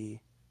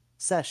heavy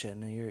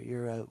session, and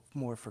you're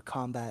more for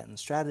combat and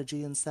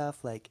strategy and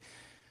stuff, like,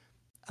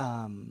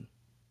 um,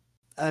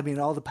 I mean,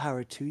 all the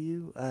power to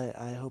you.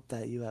 I hope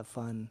that you have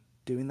fun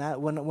doing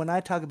that. When I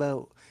talk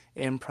about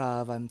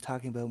improv, I'm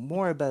talking about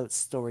more about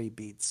story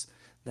beats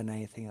than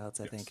anything else,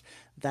 I Yes. think.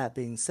 That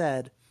being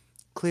said,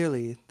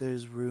 clearly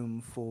there's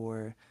room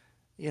for,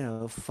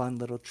 fun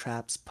little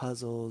traps,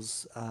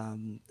 puzzles,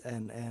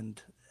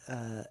 and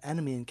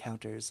enemy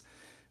encounters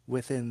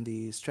within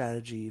the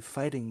strategy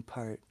fighting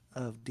part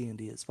of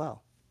D&D as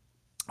well.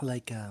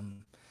 Like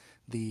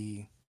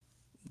the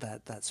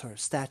that sort of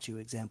statue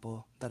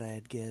example that I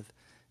had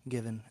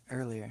given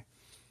earlier.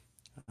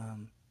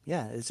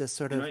 Yeah, it's just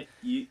sort You of know,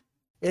 you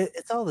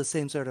it's all the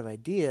same sort of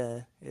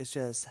idea. It's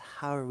just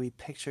how are we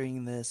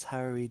picturing this? How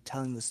are we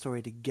telling the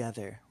story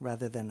together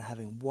rather than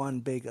having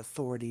one big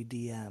authority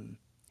DM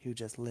who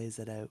just lays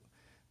it out?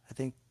 I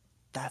think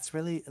that's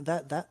really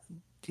that.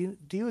 Do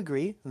you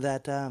agree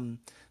that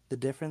the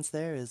difference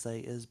there is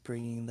like is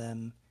bringing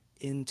them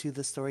into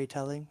the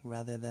storytelling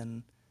rather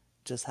than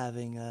just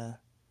having a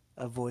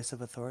voice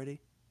of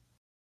authority?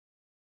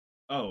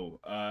 oh,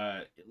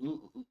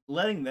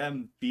 letting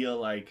them feel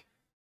like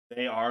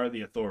they are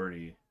the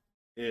authority.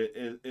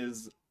 It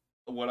is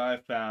what I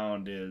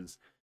found is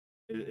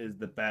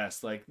the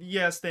best. Like,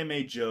 yes, they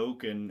may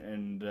joke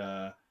and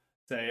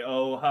say,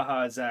 "Oh,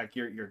 haha, Zach,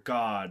 you're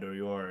God,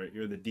 or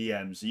you're the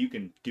DM, so you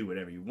can do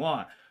whatever you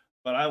want."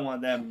 But I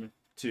want them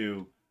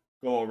to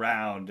go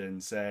around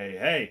and say,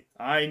 "Hey,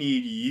 I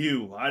need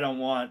you." I don't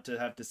want to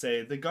have to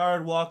say the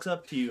guard walks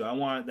up to you. I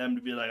want them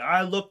to be like,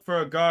 "I look for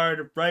a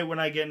guard right when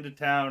I get into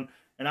town,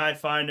 and I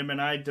find him,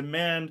 and I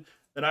demand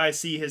that I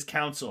see his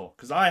counsel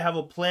because I have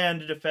a plan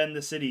to defend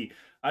the city."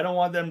 I don't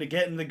want them to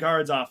get in the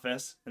guard's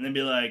office and then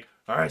be like,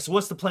 "All right, so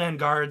what's the plan,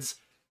 guards?"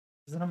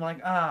 Because then I'm like,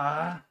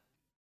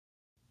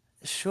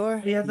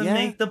 Sure. we have to Yeah.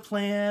 make the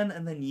plan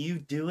and then you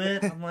do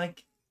it. I'm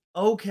like,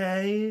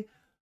 okay,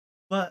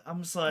 but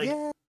I'm just like,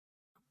 Yeah.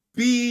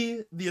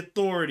 be the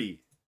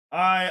authority.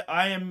 I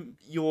am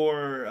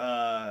your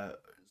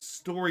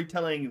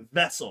storytelling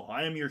vessel.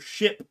 I am your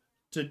ship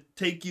to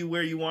take you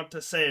where you want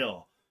to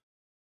sail.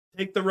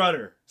 Take the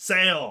rudder,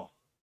 sail.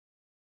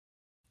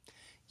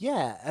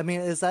 Yeah. I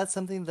mean, is that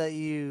something that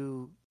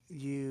you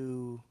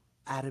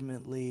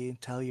adamantly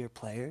tell your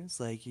players?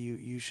 Like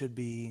you should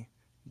be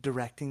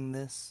directing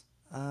this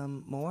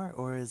more,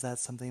 or is that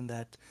something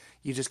that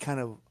you just kind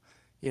of,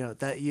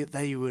 that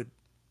you would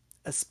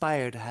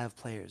aspire to have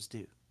players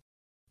do?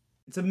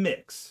 It's a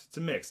mix. It's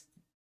a mix.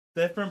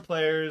 Different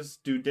players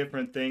do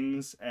different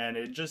things, and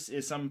it just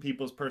is some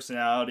people's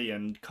personality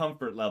and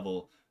comfort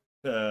level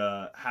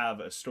to have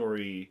a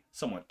story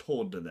somewhat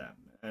told to them,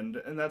 and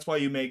that's why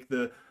you make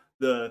the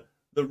the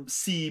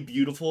sea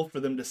beautiful for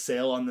them to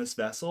sail on this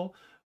vessel.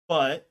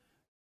 But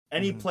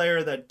any Hmm.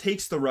 player that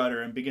takes the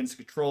rudder and begins to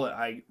control it,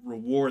 I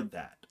reward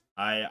that.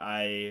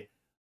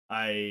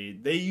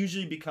 They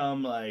usually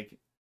become like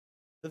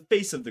the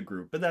face of the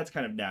group, but that's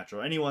kind of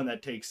natural. Anyone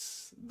that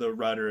takes the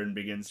rudder and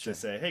begins to Sure.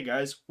 say, "Hey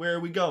guys, where are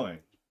we going?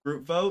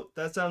 Group vote?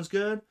 That sounds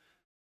good."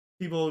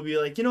 People will be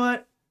like, "You know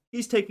what?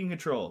 He's taking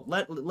control.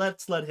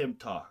 Let's let him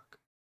talk."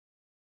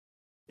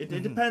 It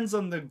Hmm. depends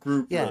on the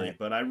group really, Yeah.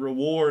 but I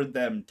reward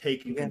them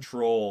taking Yeah.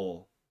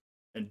 control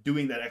and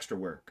doing that extra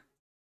work.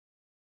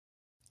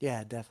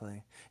 Yeah,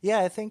 definitely. Yeah,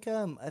 I think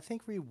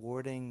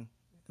rewarding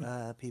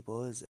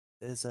people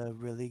is a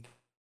really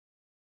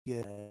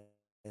good.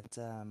 It,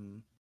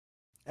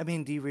 I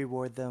mean, do you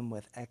reward them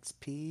with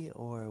XP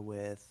or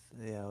with,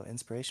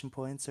 inspiration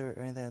points or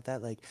anything like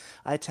that? Like,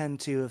 I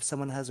tend to, if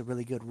someone has a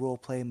really good role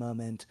play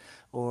moment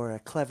or a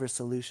clever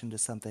solution to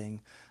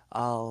something,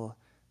 I'll,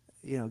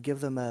 give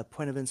them a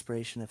point of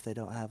inspiration if they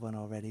don't have one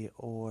already,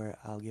 or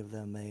I'll give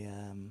them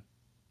a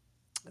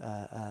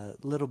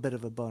little bit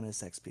of a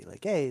bonus XP,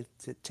 like, hey,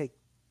 take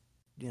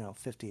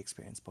 50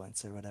 experience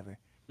points or whatever.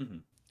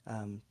 Mhm.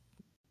 Um,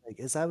 like,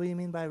 is that what you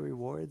mean by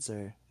rewards,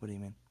 or what do you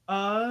mean?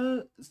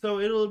 So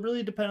it'll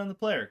really depend on the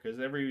player because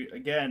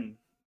again,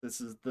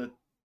 this is the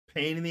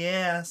pain in the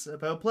ass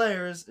about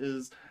players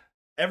is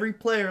every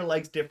player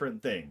likes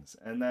different things,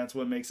 and that's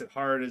what makes it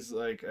hard. Is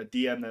like a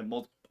DM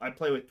that I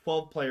play with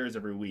 12 players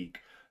every week.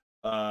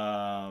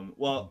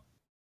 Well,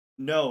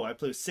 no, I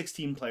play with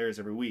 16 players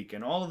every week,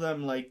 and all of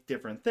them like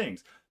different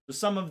things. So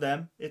some of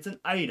them it's an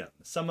item,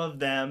 some of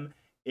them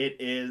it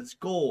is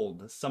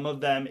gold, some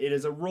of them it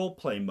is a role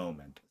play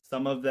moment,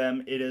 some of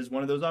them it is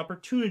one of those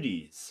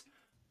opportunities.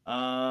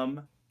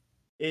 Um,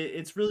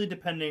 it's really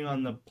depending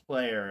on the Mm-hmm.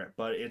 player,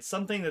 but it's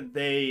something that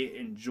they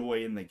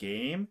enjoy in the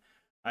game.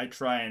 I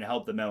try and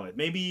help them out with.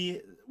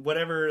 Maybe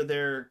whatever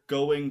they're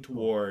going Cool.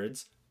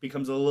 towards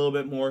becomes a little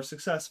bit more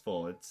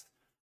successful. It's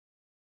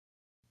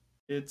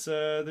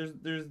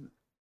there's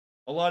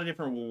a lot of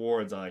different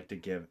rewards I like to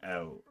give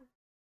out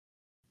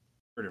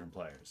for different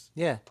players.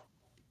 Yeah.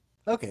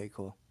 Okay.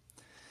 Cool.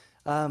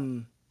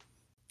 Um,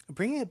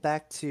 Bringing it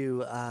back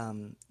to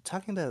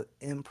talking about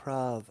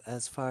improv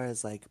as far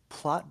as like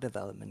plot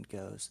development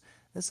goes.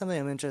 This is something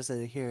I'm interested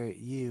to hear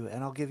you,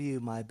 and I'll give you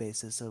my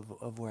basis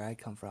of where I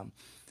come from.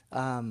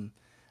 Um,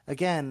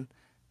 Again,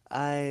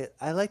 I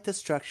like to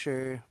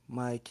structure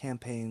my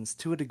campaigns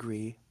to a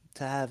degree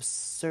to have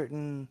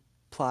certain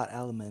plot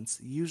elements.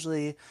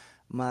 Usually,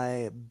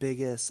 my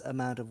biggest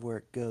amount of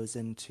work goes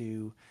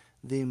into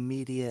the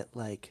immediate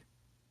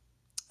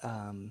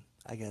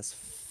I guess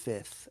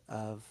fifth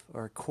of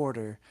or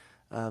quarter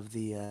of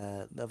the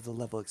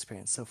level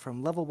experience. So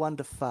from level 1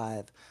 to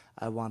 5,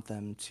 I want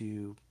them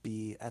to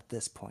be at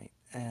this point,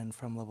 and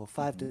from level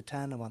five Mm-hmm. to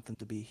 10, I want them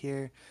to be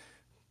here,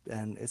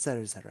 and et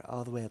cetera,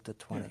 all the way up to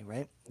Yeah. 20,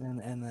 right?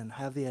 And then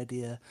have the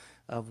idea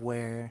of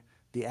where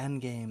the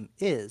end game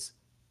is.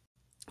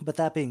 But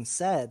that being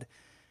said,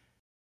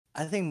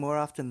 I think more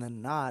often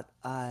than not,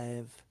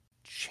 I've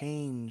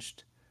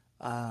changed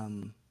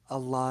a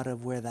lot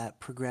of where that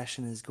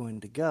progression is going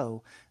to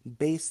go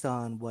based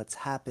on what's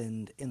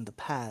happened in the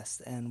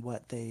past and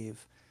what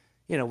they've,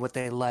 what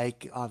they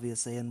like,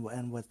 obviously,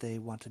 and what they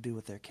want to do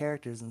with their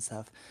characters and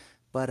stuff.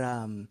 But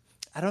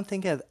I don't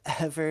think I've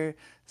ever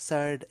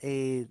started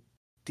a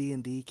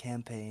D&D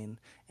campaign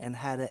and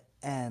had it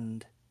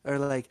end,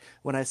 or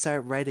when I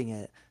start writing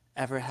it,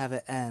 ever have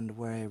it end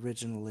where I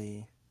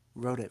originally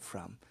wrote it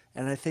from.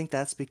 And I think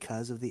that's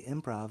because of the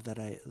improv that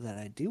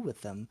I do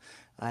with them.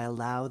 I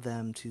allow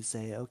them to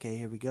say, okay,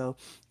 here we go.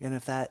 And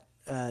if that,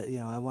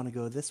 I want to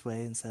go this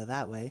way instead of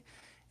that way.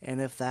 And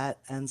if that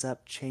ends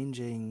up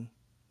changing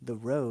the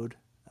road,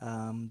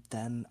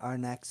 then our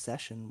next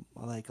session,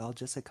 like, I'll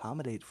just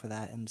accommodate for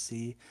that and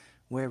see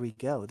where we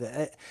go.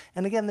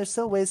 And again, there's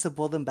still ways to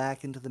pull them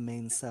back into the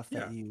main stuff that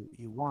Yeah.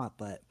 you want,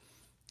 but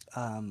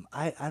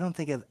I don't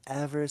think I've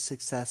ever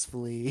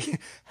successfully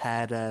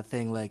had a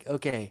thing like,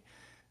 okay,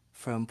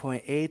 from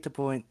point A to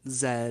point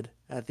Z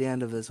at the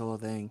end of this whole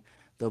thing,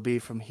 they'll be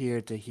from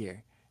here to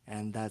here.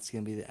 And that's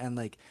gonna be and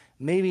like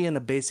maybe in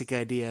a basic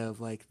idea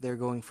of like they're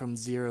going from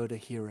zero to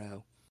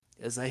hero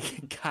is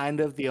like kind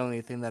of the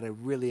only thing that I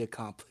really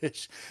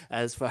accomplish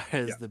as far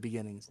Yeah. as the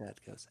beginning set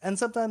goes. And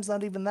sometimes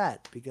not even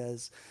that,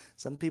 because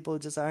some people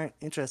just aren't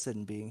interested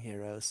in being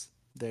heroes.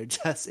 They're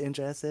just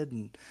interested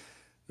in,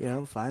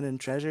 finding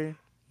treasure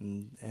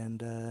and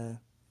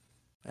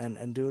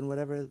doing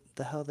whatever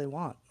the hell they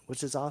want,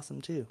 which is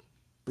awesome too.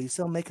 But you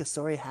still make a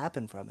story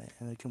happen from it,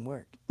 and it can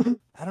work.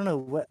 I don't know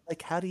what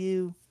like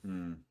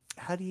Hmm.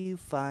 how do you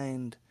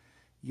find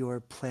your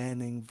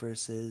planning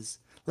versus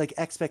like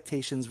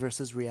expectations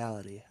versus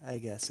reality, I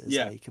guess is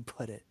how Yeah. you could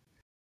put it.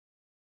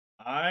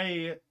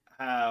 I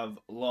have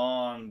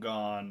long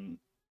gone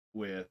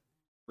with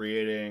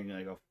creating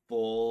like a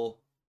full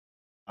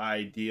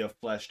idea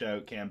fleshed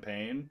out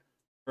campaign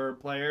for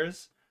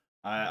players.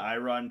 I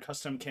run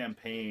custom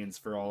campaigns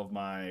for all of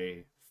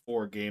my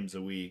 4 games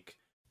a week.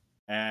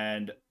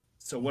 And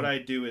so what Mhm. I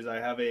do is I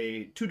have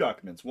a two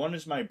documents. One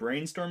is my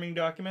brainstorming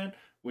document,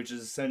 which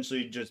is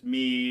essentially just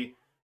me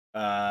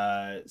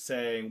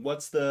saying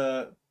what's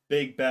the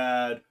big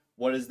bad,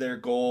 what is their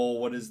goal,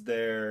 what is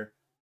their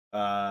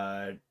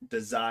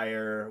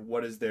desire,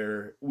 what is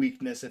their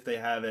weakness if they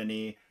have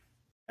any,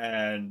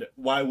 and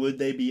why would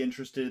they be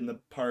interested in the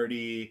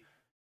party,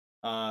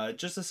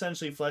 just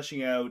essentially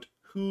fleshing out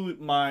who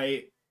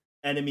my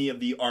enemy of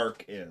the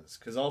arc is.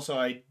 Because also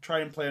I try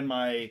and plan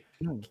my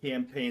Mm,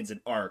 campaigns in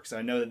arcs.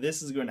 I know that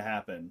this is going to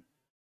happen,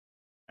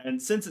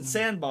 and since it's mm,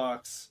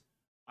 sandbox,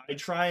 I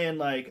try and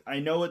like I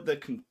know what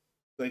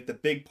like the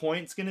big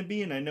point's going to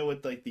be, and I know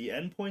what like the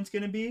end point's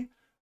going to be.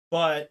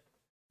 But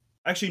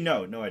actually,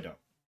 no, I don't.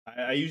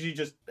 I usually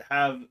just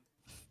have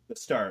the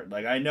start.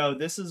 Like I know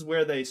this is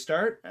where they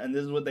start, and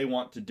this is what they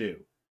want to do.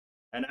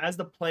 And as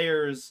the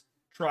players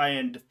try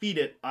and defeat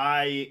it,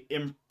 I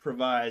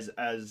improvise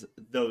as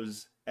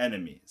those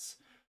enemies.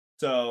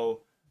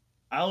 So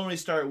I'll only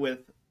start with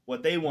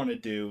what they want to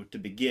do to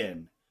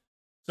begin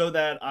so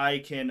that I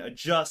can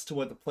adjust to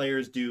what the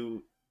players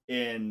do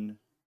in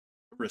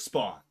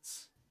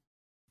response.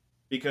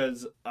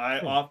 Because I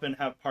sure. often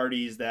have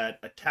parties that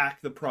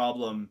attack the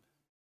problem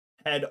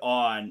head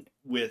on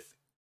with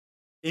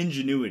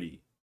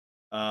ingenuity.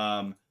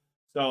 Um,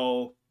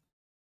 so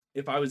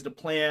if I was to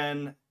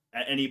plan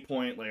at any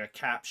point like a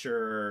capture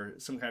or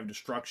some kind of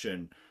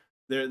destruction,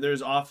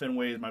 there's often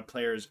ways my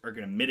players are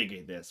going to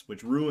mitigate this,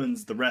 which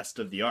ruins the rest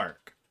of the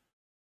arc.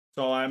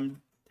 So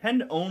I'm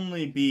tend to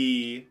only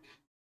be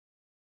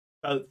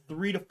about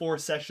 3 to 4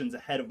 sessions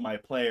ahead of my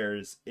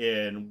players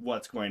in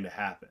what's going to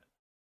happen.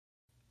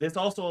 This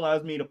also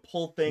allows me to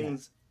pull Yeah.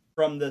 things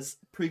from this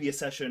previous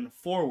session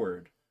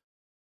forward.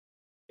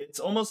 It's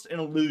almost an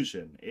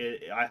illusion.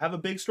 I have a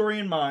big story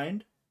in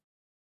mind,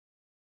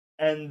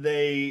 and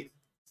they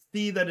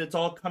see that it's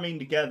all coming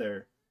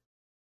together.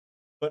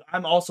 But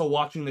I'm also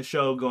watching the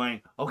show,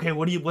 going, "Okay,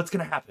 what's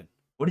gonna happen?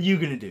 What are you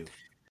gonna do?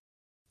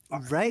 All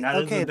right, Right? now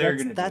this is Okay, what they're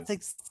that's gonna do." that's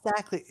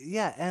exactly,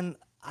 yeah, and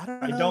I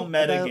don't I don't know about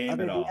metagame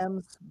other at all.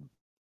 DMs.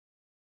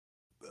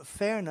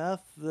 Fair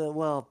enough.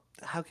 Well,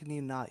 how can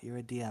you not? You're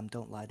a DM.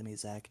 Don't lie to me,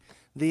 Zach.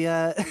 The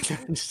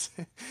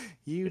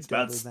you It's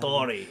about totally metagame.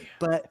 story.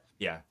 But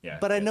Yeah, yeah,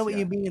 but I know yes, what you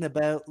yeah. mean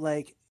about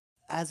like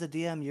as a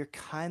DM, you're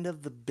kind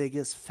of the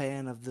biggest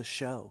fan of the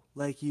show.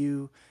 Like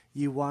you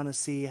want to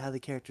see how the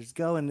characters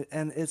go, and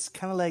it's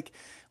kind of like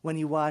when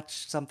you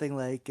watch something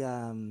like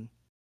a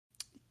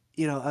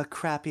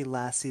crappy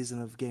last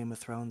season of Game of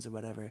Thrones or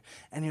whatever,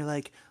 and you're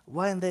like,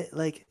 why didn't they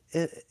like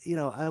it?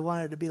 I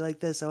wanted to be like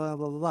this, blah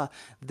blah blah blah.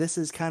 This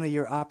is kind of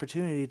your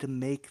opportunity to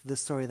make the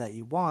story that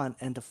you want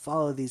and to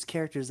follow these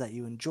characters that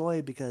you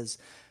enjoy because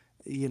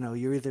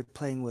you're either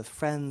playing with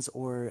friends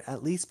or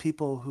at least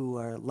people who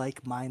are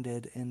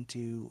like-minded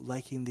into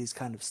liking these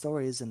kind of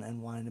stories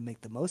and wanting to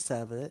make the most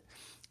out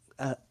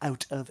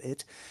of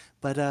it.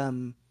 But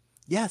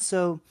yeah,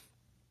 so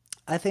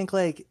I think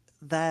like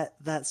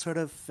that sort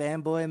of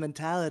fanboy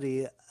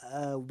mentality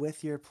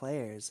with your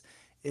players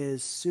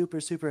is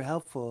super super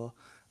helpful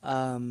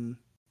um,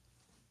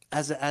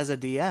 as a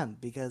DM,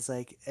 because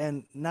like,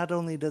 and not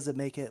only does it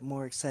make it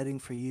more exciting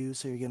for you,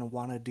 so you're gonna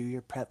want to do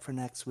your prep for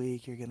next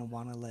week, you're gonna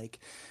want to like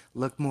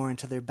look more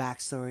into their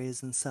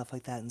backstories and stuff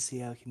like that and see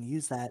how you can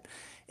use that.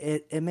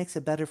 It makes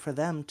it better for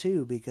them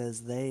too,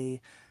 because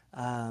they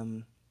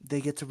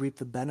get to reap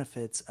the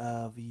benefits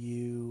of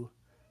you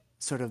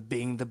sort of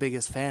being the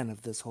biggest fan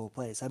of this whole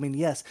place. I mean,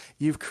 yes,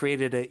 you've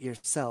created it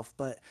yourself,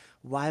 but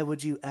why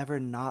would you ever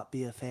not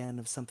be a fan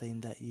of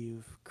something that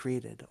you've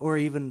created, or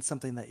even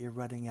something that you're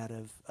running out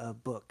of a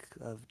book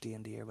of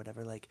D&D or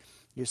whatever? Like,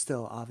 you're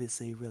still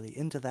obviously really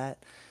into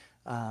that.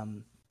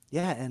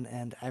 Yeah,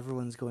 and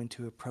everyone's going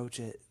to approach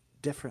it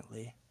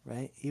differently,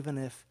 right? Even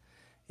if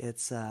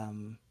it's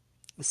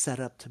set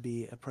up to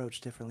be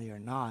approached differently or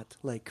not,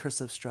 like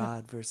Curse of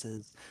Strahd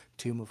versus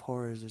Tomb of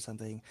Horrors or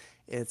something,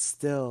 it's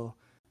still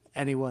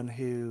anyone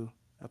who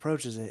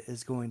approaches it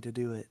is going to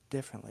do it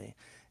differently.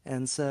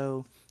 And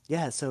so,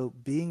 yeah, so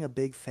being a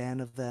big fan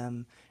of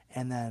them,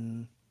 and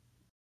then,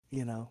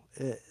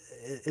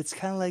 it's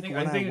kind of like when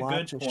I I think a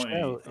watch good a point.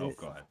 show. Oh,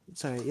 go ahead.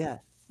 Sorry, yeah.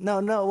 No,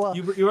 no, well,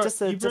 You just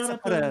brought to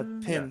up put a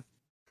yeah. pin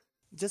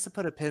just to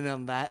put a pin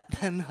on that,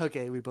 then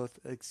okay, we both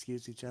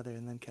excused each other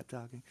and then kept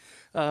talking.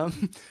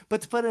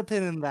 But to put a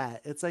pin in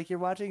that, it's like you're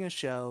watching a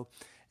show,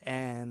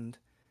 and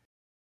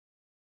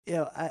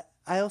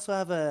I also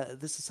have a.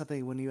 This is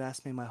something when you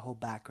asked me my whole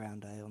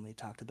background, I only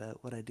talked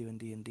about what I do in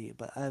D&D,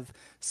 but I've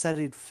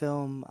studied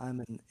film. I'm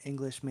an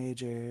English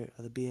major,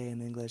 the BA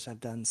in English. I've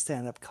done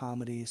stand-up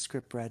comedy,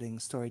 script writing,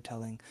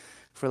 storytelling,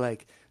 for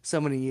like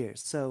so many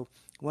years. So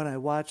when I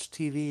watch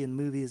TV and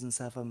movies and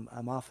stuff, I'm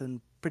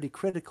often pretty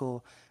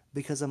critical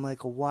because I'm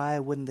like, well, why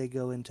wouldn't they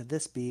go into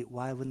this beat?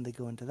 Why wouldn't they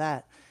go into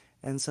that?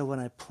 And so when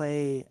I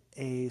play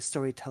a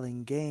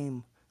storytelling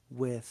game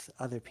with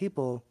other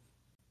people,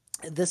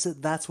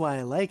 that's why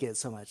I like it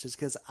so much. Is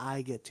because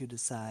I get to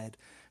decide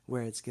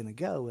where it's gonna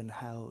go and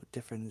how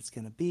different it's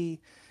gonna be,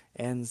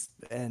 and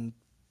and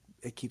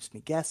it keeps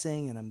me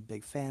guessing. And I'm a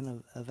big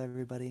fan of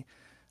everybody.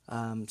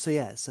 So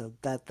yeah, so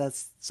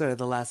that's sort of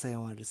the last thing I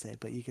wanted to say.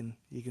 But you can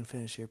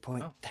finish your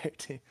point Oh. there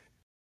too.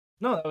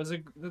 No,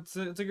 it's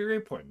a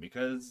great point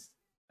because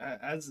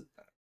as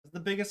the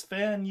biggest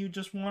fan, you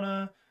just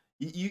wanna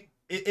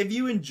if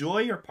you enjoy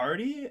your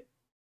party,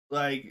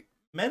 like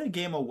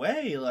metagame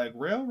away, like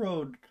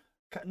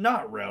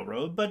not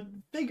railroad, but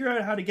figure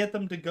out how to get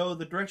them to go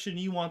the direction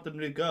you want them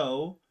to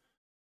go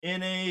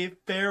in a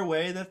fair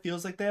way that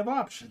feels like they have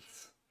options.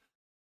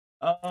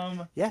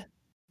 Um, Yeah,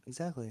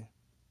 exactly.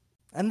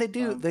 And they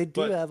do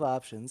but have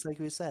options, like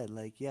we said.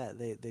 Like, yeah,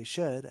 they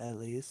should, at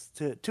least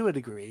to a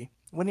degree.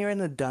 When you're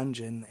in a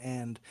dungeon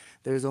and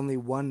there's only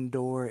one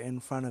door in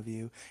front of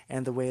you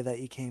and the way that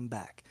you came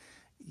back,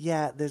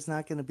 yeah, there's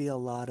not going to be a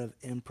lot of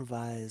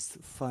improvised,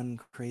 fun,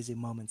 crazy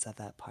moments at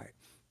that part.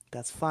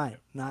 That's fine.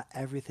 Not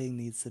everything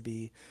needs to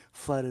be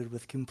flooded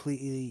with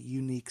completely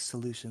unique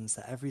solutions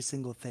to every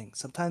single thing.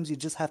 Sometimes you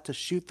just have to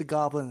shoot the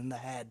goblin in the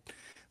head.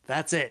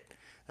 That's it.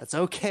 That's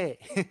okay.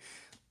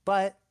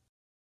 But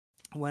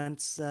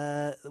once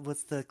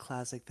what's the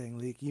classic thing,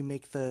 like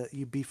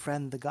you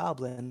befriend the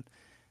goblin,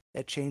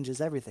 it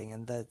changes everything.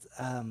 And that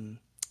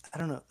I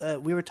don't know,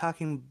 we were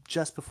talking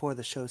just before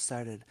the show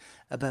started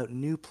about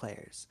new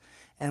players,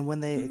 and when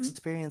they Mhm.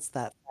 experience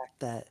that fact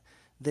that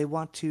they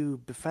want to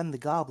befriend the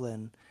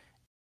goblin,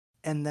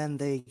 and then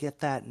they get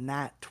that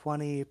nat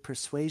 20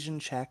 persuasion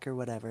check or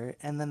whatever,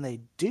 and then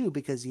they do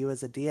because you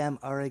as a DM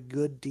are a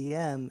good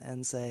DM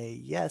and say,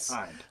 yes,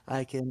 Kind.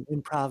 I can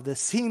improv this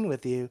scene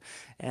with you,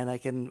 and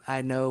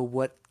I know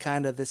what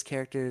kind of this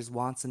character's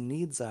wants and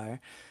needs are.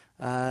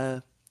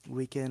 uh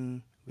we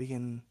can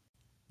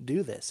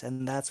do this.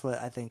 And that's what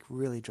I think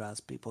really draws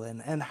people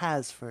in, and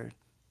has for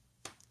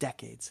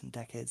decades and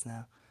decades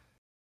now.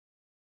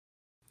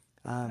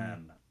 um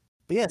And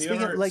but yeah, have you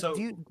speaking of, ever like, so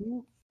do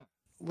you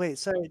wait,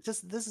 sorry.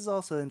 Just this is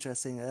also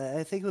interesting.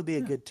 I think it would be a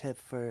yeah. good tip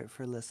for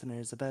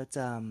listeners about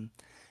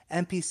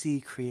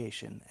NPC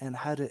creation and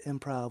how to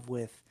improv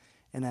with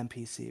an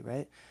NPC.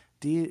 Right?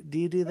 Do you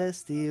do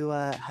this? Do you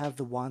have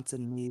the wants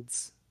and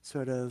needs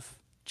sort of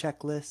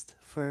checklist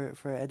for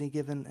any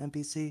given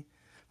NPC,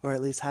 or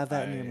at least have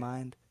that in your I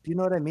mind? Do you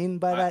know what I mean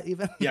by I that?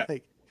 Even yeah.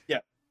 like, Yeah.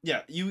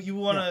 Yeah, you yeah,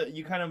 wanna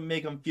you kind of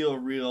make them feel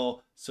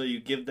real, so you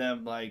give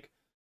them like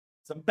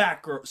some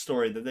back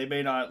story that they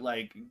may not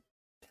like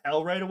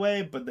tell right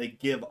away, but they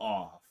give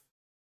off.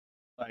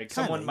 Like kind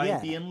someone of, might yeah,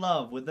 be in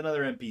love with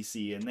another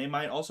NPC, and they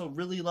might also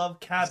really love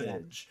exactly,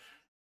 cabbage.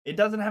 It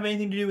doesn't have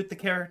anything to do with the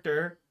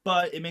character,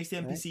 but it makes the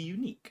right. NPC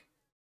unique.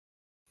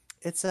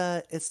 It's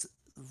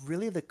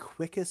really the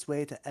quickest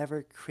way to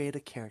ever create a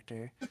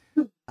character.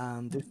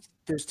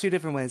 There's two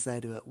different ways that I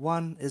do it.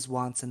 One is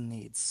wants and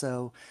needs.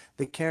 So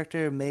the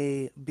character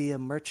may be a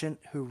merchant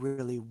who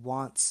really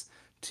wants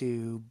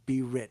to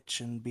be rich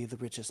and be the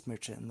richest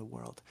merchant in the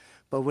world,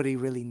 but what he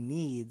really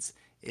needs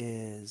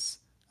is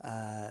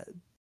uh,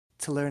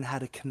 to learn how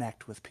to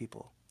connect with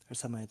people or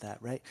something like that,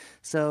 right?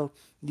 So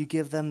you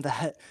give them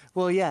that,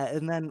 well, yeah,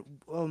 and then,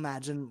 well,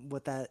 imagine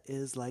what that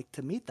is like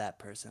to meet that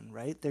person,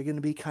 right? They're going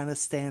to be kind of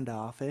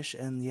standoffish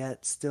and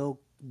yet still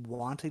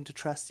wanting to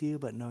trust you,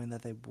 but knowing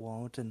that they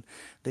won't, and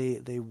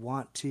they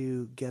want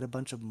to get a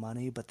bunch of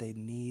money, but they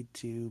need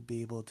to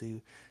be able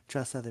to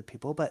trust other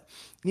people. But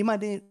you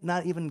might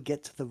not even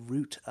get to the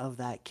root of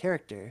that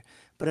character,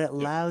 but it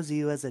Yep. allows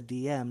you as a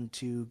DM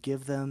to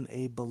give them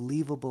a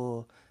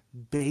believable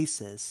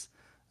basis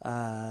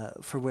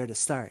for where to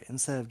start,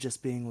 instead of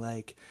just being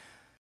like,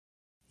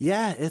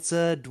 Yeah, it's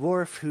a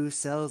dwarf who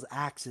sells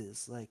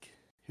axes. Like,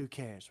 who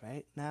cares,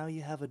 right? Now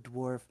you have a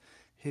dwarf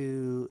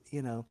who,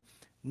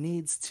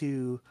 needs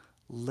to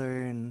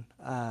learn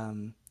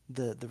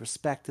the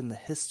respect and the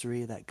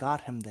history that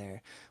got him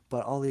there,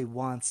 but all he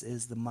wants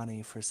is the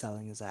money for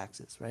selling his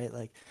axes, right?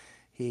 Like,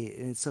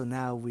 and so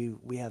now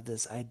we have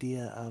this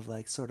idea of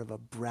like sort of a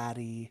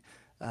bratty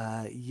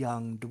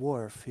young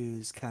dwarf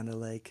who's kind of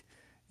like,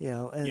 You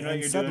know what and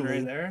you're doing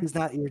right suddenly there? he's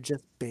not your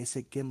just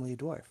basic Gimli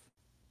dwarf.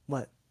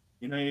 What?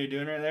 You know what you're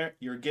doing right there?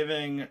 You're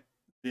giving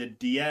the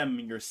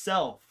DM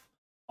yourself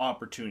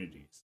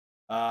opportunities.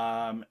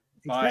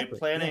 By Exactly. Yeah.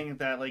 planting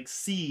that like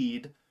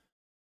seed,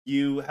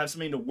 you have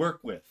something to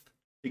work with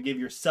to give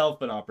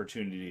yourself an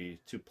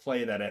opportunity to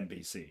play that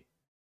NPC.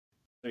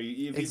 So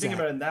if you think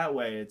about it in Exactly. that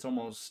way, it's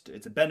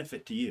a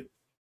benefit to you.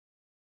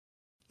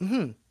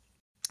 Hmm.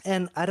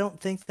 And I don't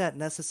think that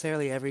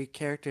necessarily every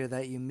character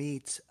that you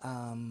meet,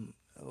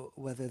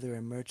 whether they're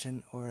a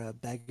merchant or a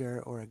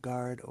beggar or a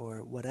guard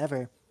or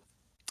whatever,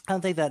 I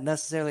don't think that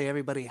necessarily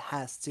everybody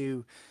has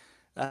to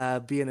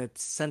be an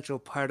essential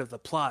part of the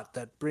plot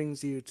that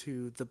brings you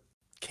to the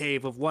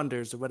Cave of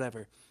Wonders or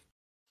whatever.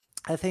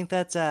 I think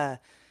that's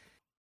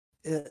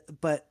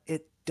but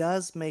it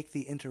does make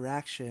the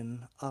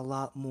interaction a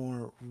lot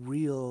more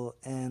real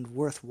and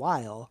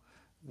worthwhile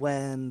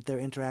when they're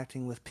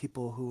interacting with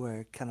people who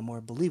are kind of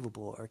more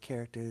believable or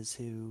characters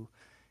who,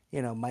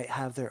 might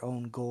have their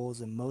own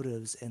goals and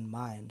motives in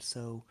mind.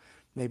 So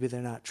maybe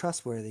they're not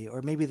trustworthy,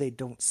 or maybe they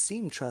don't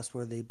seem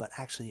trustworthy, but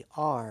actually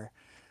are,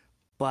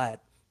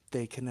 but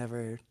they can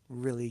never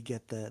really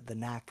get the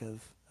knack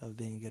of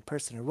being a good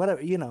person or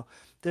whatever.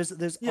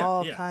 There's Yeah,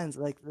 all yeah. kinds,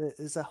 like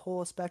there's a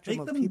whole spectrum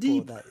Make of them people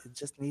deep. that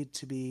just need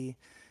to be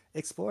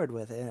explored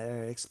with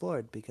or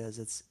explored because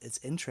it's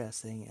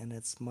interesting and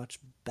it's much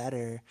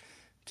better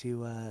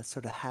to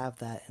sort of have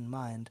that in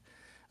mind.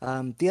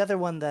 The other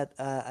one that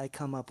I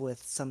come up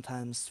with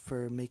sometimes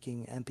for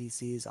making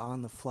NPCs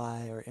on the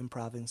fly or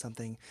improving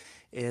something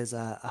is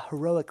a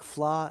heroic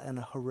flaw and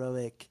a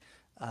heroic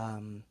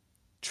um,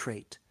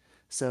 trait.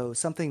 So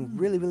something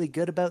really, Hmm. really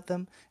good about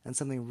them and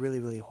something really,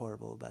 really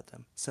horrible about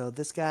them. So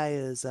this guy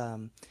is,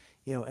 an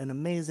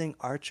amazing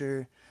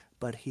archer,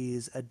 but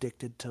he's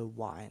addicted to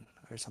wine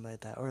or something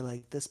like that. Or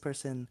like this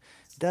person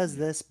does Yeah.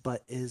 this,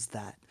 but is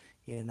that,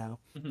 you know,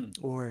 Mhm.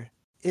 or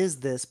is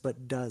this,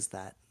 but does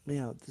that.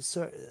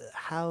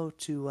 How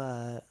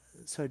to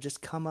sort of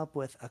just come up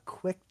with a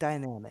quick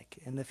dynamic.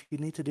 And if you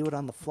need to do it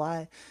on the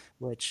fly,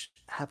 which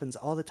happens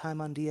all the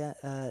time on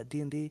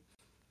D&D,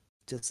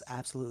 just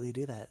absolutely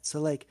do that.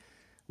 So like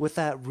with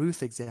that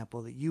Ruth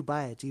example, that you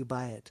buy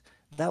it.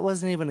 That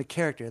wasn't even a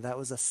character. That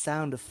was a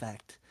sound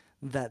effect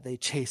that they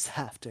chased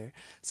after.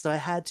 So I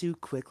had to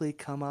quickly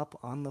come up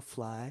on the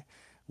fly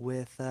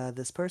with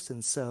this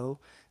person. So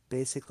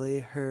basically,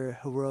 her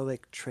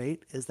heroic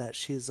trait is that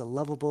she's a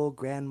lovable,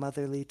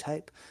 grandmotherly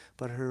type,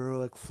 but her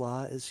heroic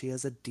flaw is she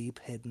has a deep,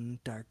 hidden,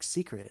 dark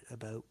secret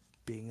about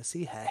being a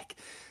sea hag.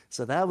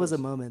 So Of that was a course.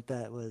 moment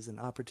that was an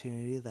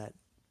opportunity that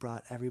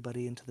brought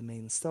everybody into the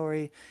main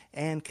story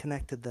and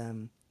connected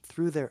them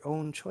through their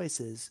own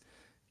choices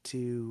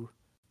to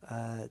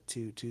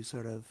to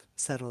sort of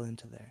settle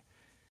into there.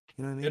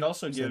 You know what I It mean?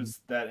 also So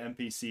gives that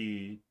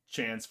NPC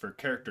chance for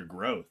character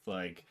growth.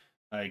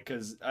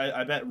 Because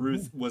I bet mhm.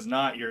 Ruth was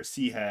not your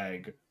sea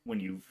hag when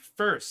you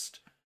first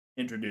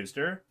introduced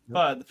her, Nope.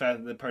 but the fact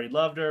that the party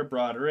loved her,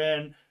 brought her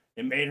in,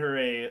 it made her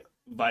a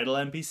vital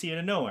NPC out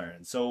of nowhere.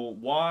 And so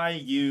why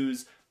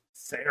use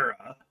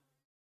Sarah?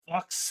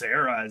 Fuck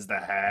Sarah as the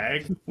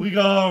hag. We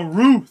got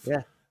Ruth.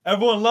 Yeah,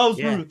 Everyone loves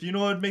yeah, Ruth. You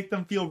know what would make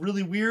them feel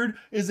really weird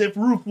is if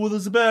Ruth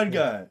was a bad yeah.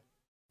 guy.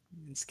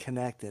 It's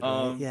connected,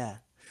 right? Um, Yeah.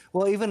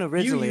 Well, even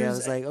do you originally, I use?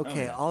 was like, Oh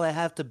okay, yeah, all I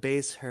have to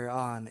base her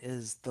on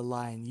is the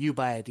line, you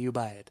buy it, you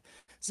buy it.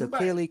 So you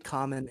buy it. clearly,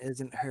 Common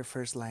isn't her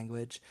first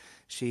language.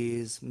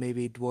 She's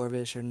maybe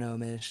Dwarvish or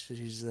Gnomish.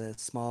 She's a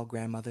small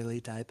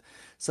grandmotherly type.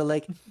 So,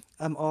 like,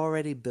 I'm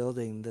already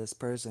building this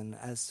person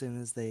as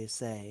soon as they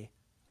say,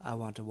 I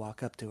want to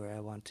walk up to her, I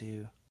want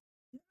to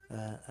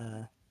uh,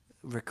 uh,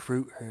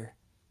 recruit her.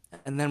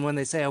 And then when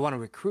they say, I want to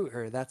recruit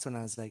her, that's when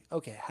I was like,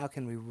 okay, how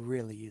can we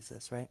really use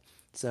this, right?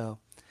 So,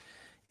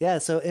 yeah,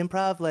 so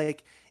improv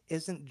like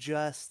isn't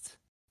just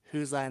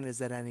whose line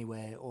is it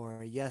anyway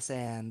or yes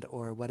and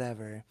or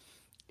whatever.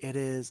 It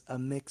is a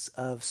mix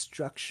of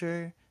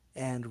structure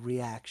and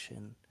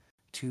reaction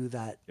to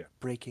that Yeah.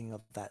 breaking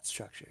of that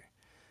structure.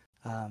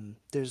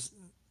 There's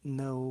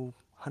no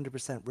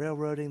 100%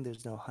 railroading,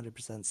 there's no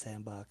 100%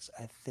 sandbox.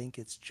 I think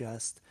it's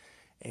just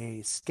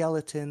a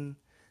skeleton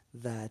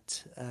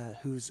that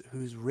whose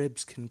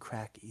ribs can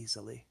crack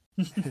easily.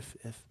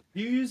 If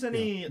Do you use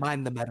any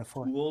mind the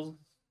metaphor. tools?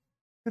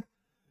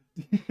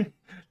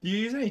 Do you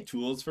use any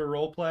tools for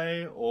role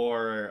play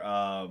or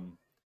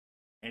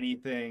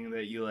anything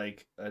that you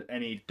like?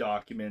 Any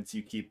documents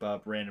you keep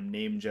up? Random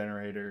name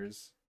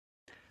generators?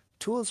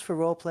 Tools for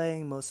role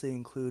playing mostly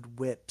include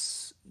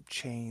whips,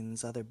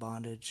 chains, other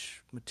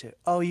bondage material.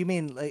 Oh, you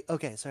mean like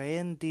okay, sorry,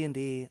 in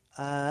D&D,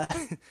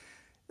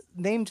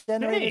 name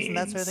generators and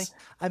that sort of thing. Chains.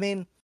 I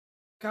mean,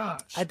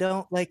 I Gosh,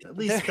 don't like at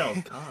least there. spell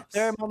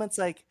There are cuffs. moments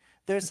like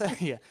there's a,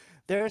 yeah,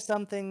 there are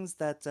some things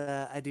that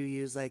I do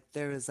use. Like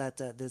there's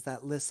that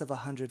list of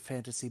 100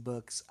 fantasy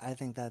books. I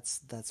think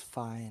that's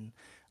fine,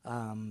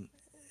 um,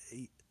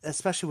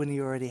 especially when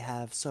you already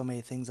have so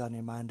many things on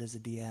your mind as a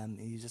DM.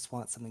 You just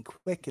want something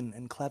quick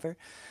and clever.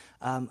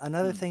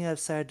 Another Hmm. thing I've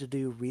started to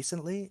do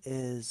recently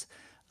is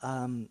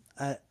um,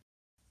 I,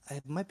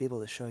 I might be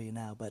able to show you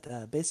now, but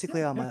Yeah,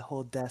 basically on yeah. my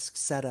whole desk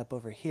setup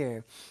over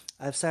here,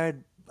 I've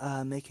started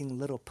making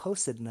little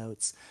post-it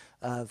notes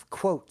of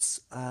quotes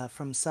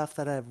from stuff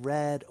that I've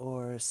read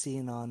or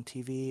seen on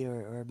TV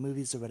or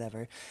movies or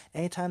whatever.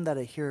 Anytime that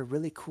I hear a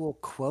really cool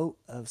quote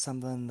of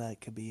someone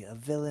that could be a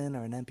villain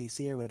or an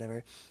NPC or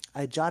whatever,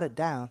 I jot it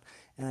down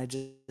and I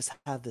just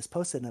have this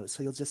post-it note.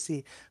 So you'll just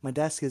see my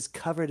desk is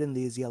covered in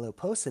these yellow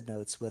post-it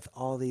notes with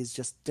all these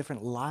just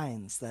different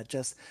lines that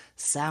just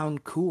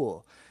sound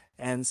cool.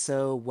 And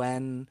so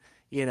when,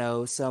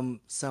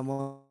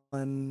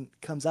 someone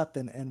comes up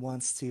and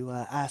wants to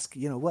ask,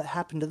 what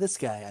happened to this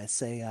guy? I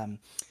say,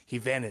 he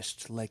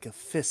vanished like a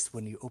fist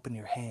when you open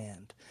your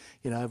hand.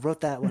 I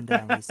wrote that one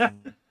down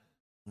recently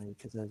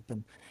because I've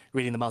been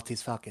reading the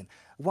Maltese Falcon.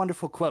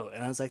 Wonderful quote.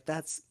 And I was like,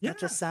 that Yeah,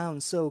 just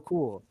sounds so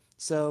cool.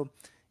 So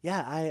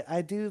yeah,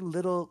 I do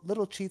little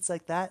cheats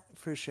like that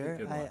for a sure.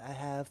 good I, one. I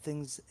have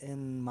things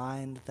in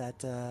mind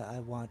that I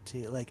want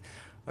to like,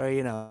 or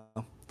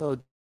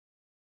little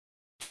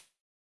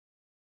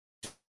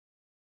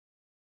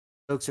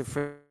jokes or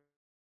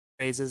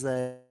phrases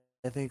that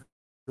I think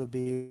would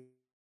be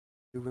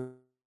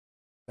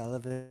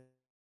relevant.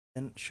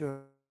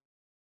 Sure,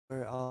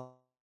 I'll,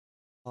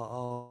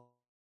 I'll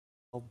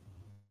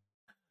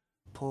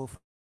pull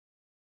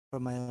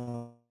from my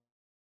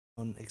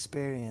own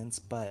experience.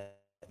 But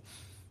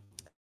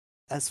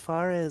as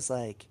far as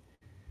like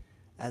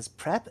as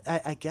prep,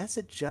 I guess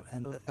it just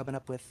and coming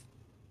up with,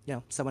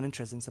 someone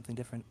interesting, something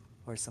different,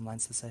 or some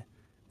lines to say.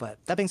 But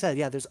that being said,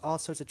 yeah, there's all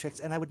sorts of tricks,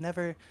 and I would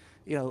never,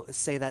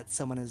 say that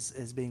someone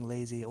is being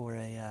lazy or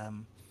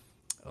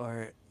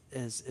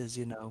is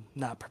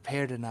not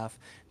prepared enough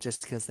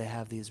just because they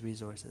have these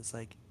resources.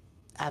 Like,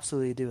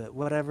 absolutely do it.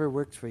 Whatever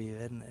works for you,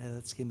 and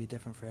it's gonna be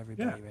different for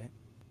Yeah. everybody, right?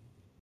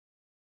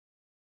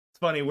 It's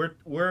funny.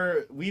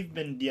 We've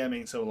been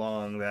DMing so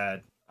long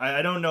that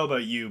I don't know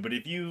about you, but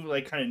if you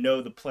like kind of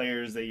know the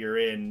players that you're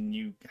in,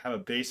 you have a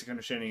basic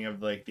understanding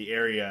of like the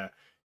area.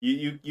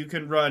 You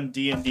can run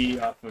D&D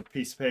off a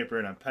piece of paper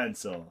and a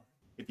pencil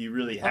if you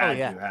really Oh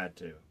yeah, had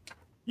to.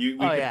 We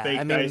oh could yeah. I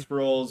fake dice mean,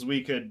 rolls.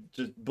 We could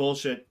just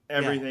bullshit yeah,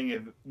 everything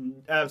if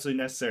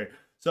absolutely necessary.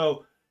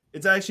 So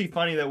it's actually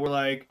funny that we're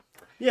like,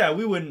 yeah,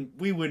 we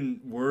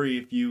wouldn't worry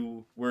if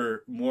you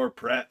were more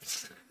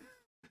prepped,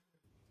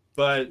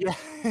 but yeah,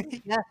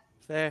 yeah.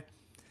 Fair.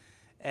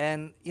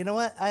 And you know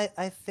what?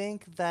 I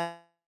think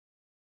that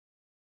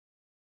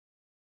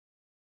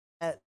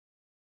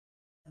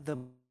the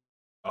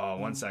oh,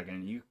 1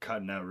 second. You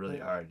cutting out really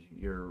hard.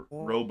 You're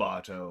more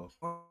roboto.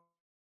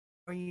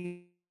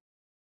 you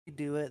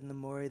do it, and the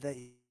more that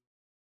you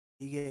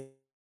get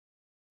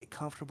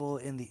comfortable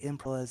in the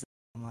improv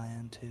on my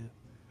end too.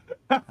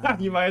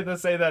 You Um, might have to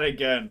say that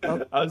again.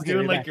 oh, I was okay,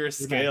 doing we're like back. your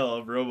We're back. scale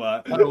of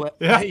robot. Oh, what?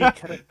 Yeah. You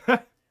cut it.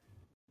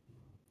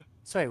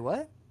 Sorry,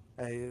 what?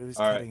 I was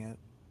All right. cutting it.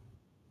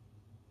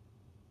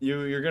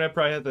 You're gonna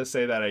probably have to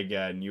say that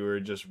again. You were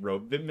just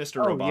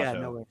Mr. Oh yeah,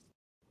 no Roboto. worries.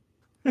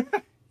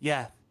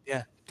 Yeah,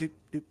 yeah. Doop,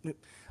 doop, doop.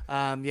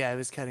 Yeah, it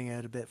was cutting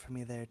out a bit for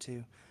me there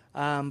too.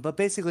 But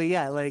basically,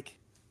 yeah, like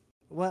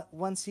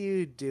once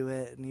you do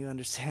it and you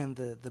understand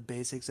the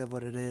basics of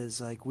what it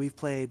is, like we've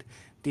played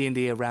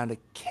D&D around a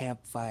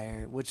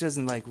campfire, which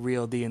isn't like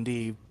real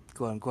D&D,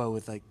 quote unquote,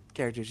 with like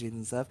character sheets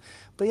and stuff.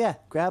 But yeah,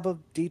 grab a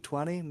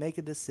D20, make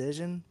a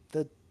decision.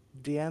 The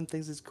DM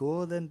thinks it's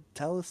cool, then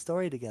tell a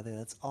story together.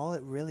 That's all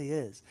it really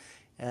is.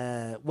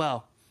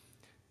 Well,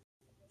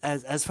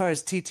 as far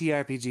as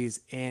TTRPGs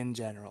in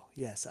general,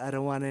 yes, I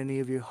don't want any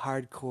of you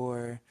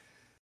hardcore,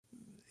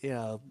 you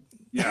know,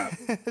 Yeah.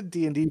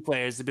 D&D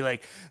players to be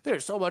like,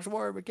 there's so much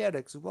more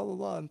mechanics, blah blah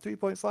blah. And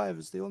 3.5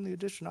 is the only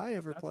edition I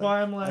ever That's played.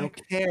 why I'm I don't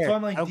like that's care. why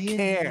I'm I like don't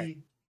care. D&D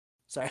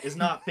Sorry. is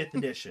not fifth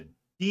edition.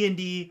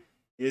 D&D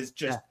is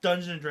Yeah. just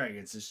Dungeons and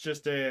Dragons. It's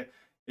just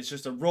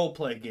a role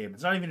play game.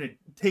 It's not even a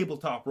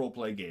tabletop role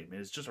play game.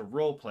 It's just a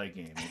role play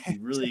game. If you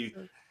really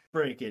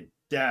break it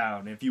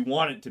down, if you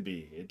want it to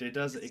be,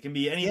 it can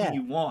be anything Yeah.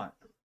 you want.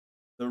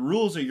 The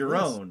rules are your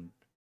Yes. own.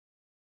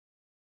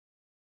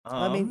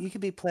 I mean, you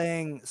could be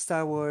playing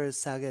Star Wars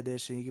Saga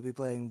Edition. You could be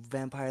playing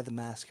Vampire the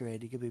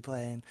Masquerade. You could be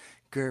playing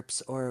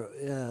GURPS or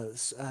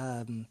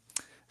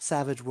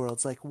Savage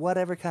Worlds. Like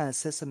whatever kind of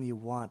system you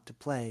want to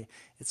play,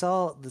 it's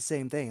all the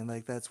same thing.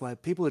 Like that's why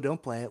people who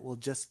don't play it will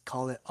just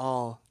call it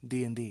all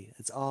D&D.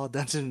 It's all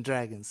Dungeons and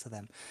Dragons to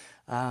them.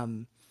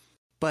 Um,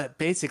 but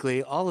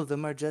basically, all of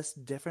them are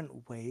just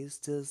different ways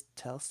to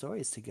tell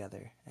stories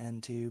together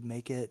and to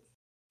make it,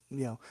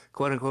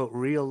 quote unquote,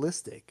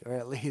 realistic, or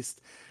at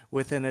least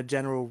within a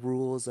general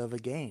rules of a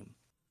game.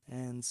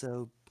 And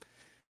so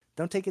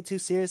don't take it too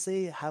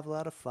seriously, have a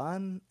lot of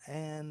fun,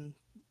 and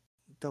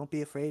don't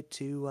be afraid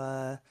to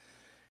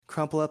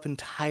crumple up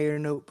entire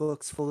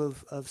notebooks full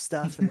of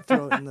stuff and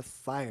throw it in the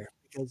fire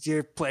because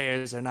your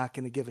players are not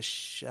going to give a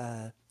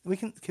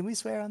can we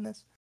swear on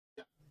this?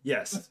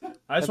 Yes.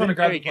 I just want to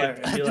grab the player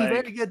and be like,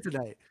 very good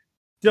tonight.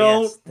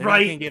 don't Yes, they're not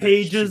gonna write give a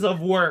pages shit. of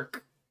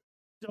work.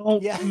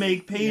 Don't Yeah.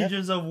 make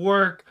pages of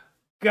work.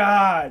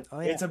 God, Oh,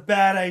 yeah. it's a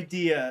bad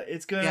idea.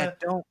 It's gonna.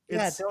 don't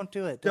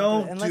do it.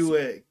 Don't Unless do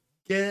it.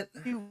 Get.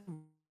 you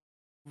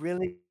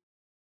really,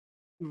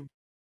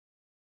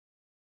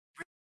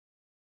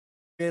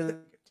 really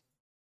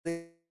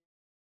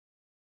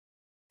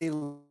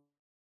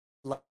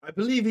love I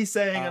believe he's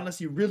saying Uh,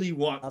 unless you really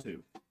want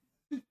to.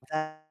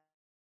 that,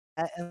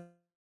 and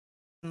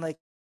like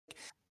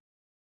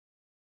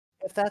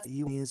if that's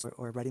you use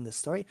or writing the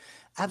story,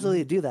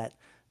 absolutely do that.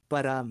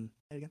 But again,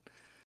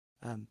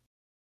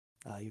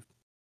 you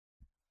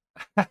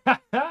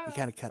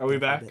kind of cut. Are we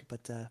that back? a bit,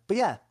 but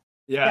yeah.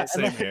 Yeah,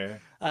 same unless-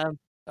 here.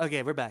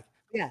 Okay, we're back.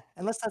 Yeah,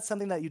 unless that's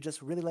something that you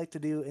just really like to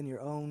do in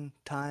your own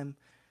time,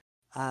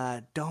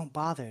 don't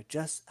bother.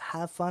 Just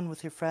have fun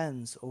with your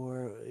friends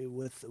or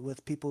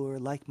with people who are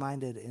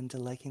like-minded into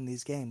liking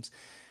these games.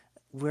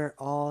 We're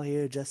all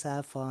here just to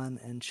have fun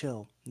and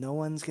chill. No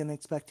one's gonna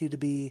expect you to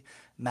be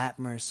Matt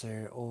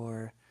Mercer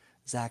or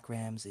Zach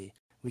Ramsey.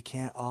 We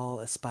can't all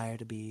aspire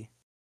to be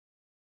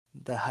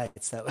the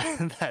heights that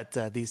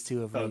that these two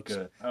have Felt reached.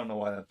 good. I don't know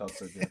why that felt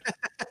so good.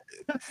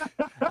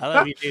 I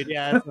love you, dude.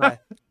 Yeah, that's why.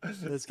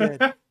 That's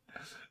good.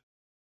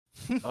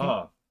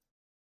 Oh.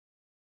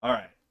 All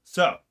right.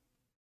 So,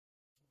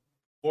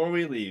 before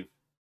we leave,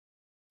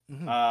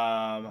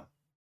 Mhm.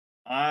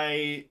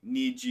 I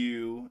need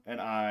you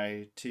and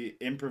I to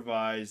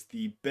improvise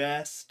the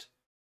best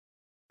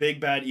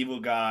big bad evil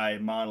guy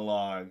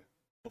monologue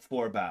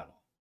before battle.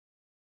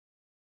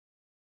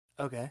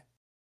 Okay.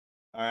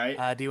 All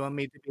right? Do you want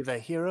me to be the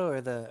hero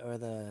or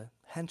the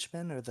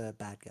henchman or the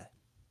bad guy?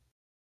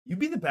 You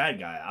be the bad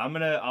guy.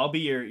 I'll be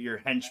your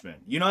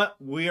henchman. You know what?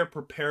 We are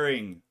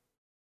preparing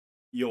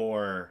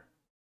your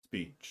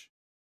speech.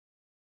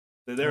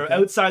 They're Okay.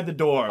 outside the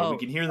door. Oh, We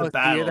can hear so the you're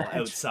battle the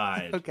henchman.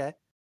 outside. Okay.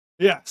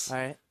 Yes.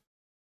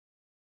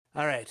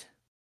 All right.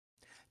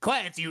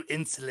 Quiet, you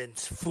insolent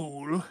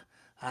fool.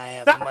 I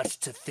have much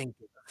to think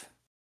of.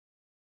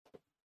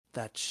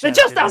 They're Shout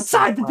just didn't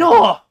outside the seem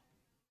door.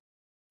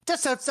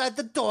 Just outside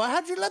the door?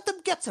 How'd you let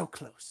them get so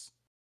close?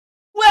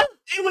 Well,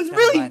 it was Never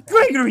really mind that.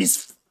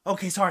 Gregory's.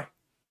 Okay, sorry.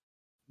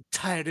 I'm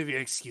tired of your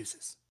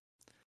excuses.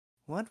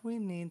 What we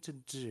need to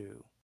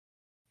do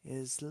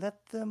is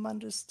let them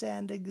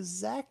understand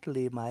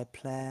exactly my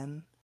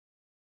plan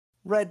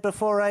right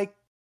before I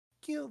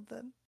kill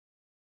them.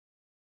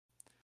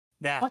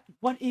 Now,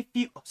 What if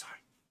you? Oh, sorry.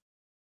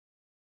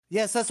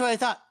 yes, that's what I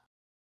thought.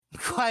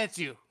 Quiet,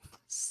 you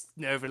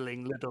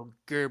sniveling little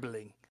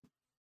gerbling.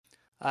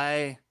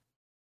 I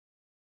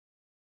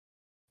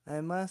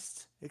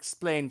must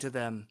explain to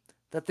them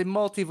that the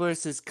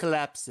multiverse is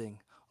collapsing,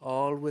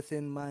 all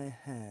within my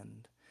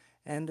hand.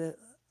 And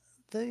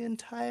the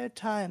entire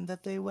time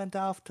that they went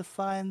off to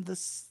find the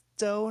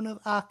Stone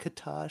of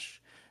Akatosh,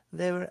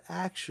 they were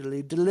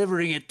actually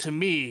delivering it to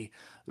me,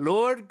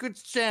 Lord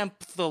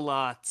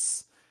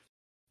Gchampthalots.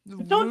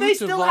 Don't they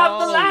still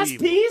have the last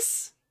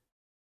piece?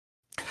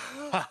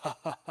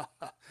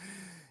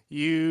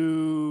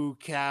 You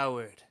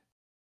coward.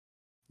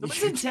 You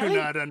do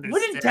not understand.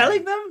 Wasn't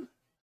telling them?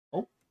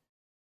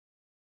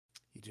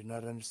 You do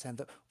not understand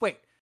that. Wait,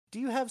 do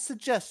you have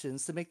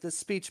suggestions to make this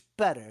speech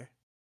better?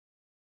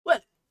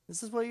 What?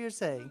 This is what you're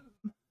saying.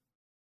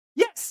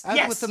 Yes. As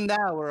yes. with them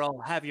now, or I'll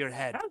have your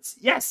head.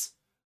 Yes.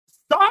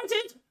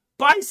 Started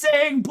by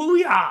saying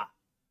booyah.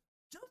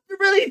 Just to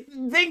really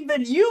think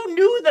that you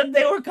knew that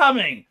they were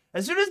coming.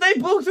 As soon as they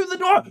broke through the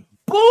door,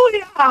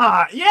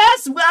 booyah!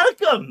 Yes,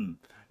 welcome.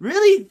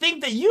 Really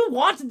think that you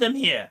wanted them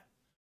here.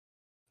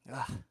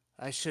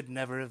 I should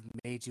never have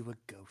made you a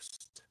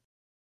ghost.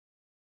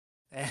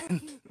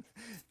 And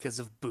because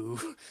of Boo.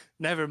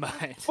 Never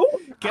mind.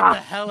 Get the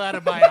hell out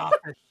of my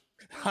office.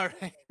 All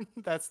right,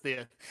 that's the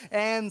end.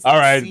 And all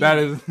right, scene. that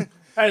is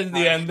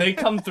the end. They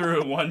come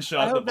through in one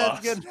shot. I hope the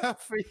boss. that's good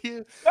enough for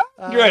you.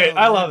 Great,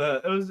 I man. love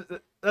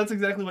that. That's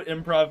exactly what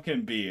improv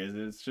can be.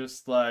 It's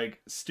just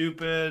like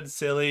stupid,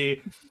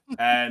 silly,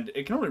 and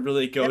it can only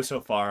really go so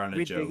far on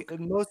a joke.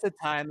 Most of the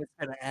time, it's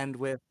gonna end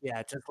with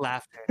just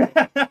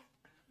laughter.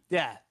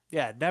 yeah.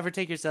 Never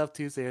take yourself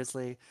too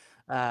seriously,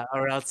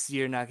 or else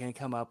you're not gonna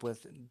come up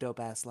with dope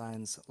ass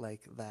lines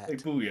like that.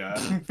 Like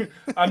booyah.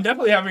 I'm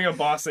definitely having a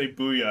boss say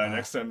booyah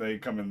next time they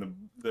come in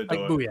the door.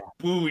 Like booyah.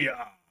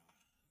 Booyah.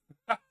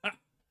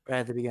 Right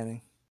at the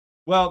beginning.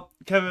 Well,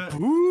 Kevin.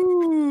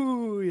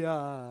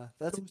 Booyah.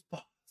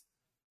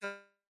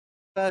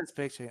 That's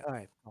picture. All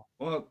right.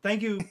 Well,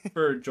 thank you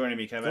for joining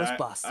me, Kevin.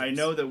 Ghostbusters. I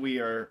know that we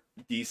are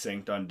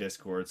desynced on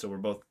Discord, so we're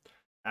both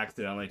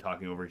accidentally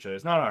talking over each other.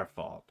 It's not our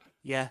fault.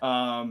 Yeah.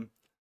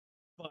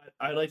 But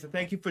I'd like to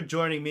thank you for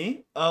joining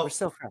me. We're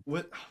still friends.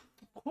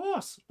 Of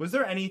course. Was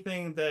there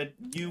anything that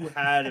you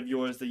had of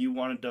yours that you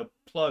wanted to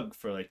plug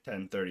for like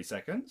 10, 30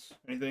 seconds?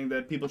 Anything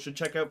that people should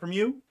check out from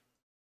you?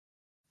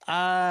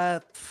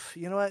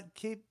 You know what?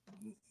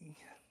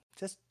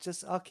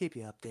 just I'll keep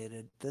you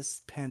updated.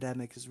 This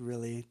pandemic has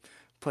really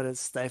put a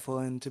stifle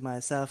into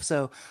myself.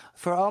 So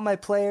for all my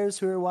players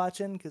who are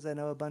watching, because I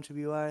know a bunch of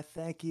you are,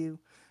 thank you.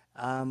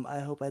 I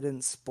hope I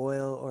didn't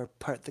spoil or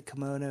part the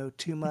kimono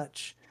too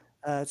much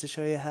to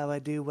show you how I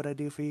do what I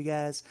do for you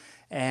guys.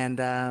 And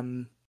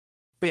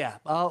but yeah,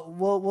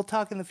 we'll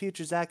talk in the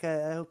future, Zach.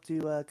 I hope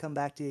to come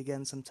back to you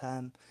again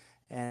sometime,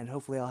 and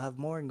hopefully I'll have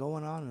more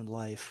going on in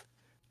life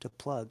to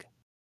plug.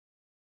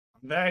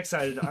 I'm very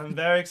excited. I'm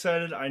very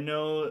excited. I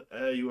know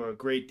you are a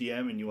great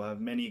DM and you will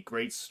have many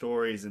great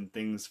stories and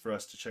things for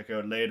us to check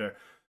out later.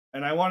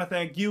 And I want to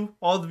thank you,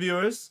 all the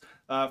viewers,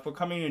 for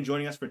coming and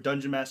joining us for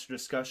Dungeon Master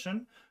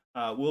Discussion.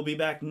 We'll be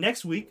back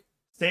next week,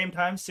 same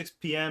time, 6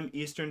 p.m.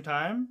 Eastern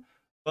Time.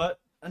 But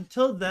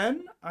until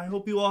then, I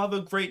hope you all have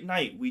a great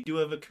night. We do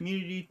have a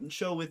community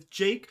show with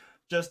Jake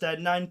just at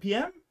 9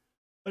 p.m.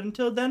 But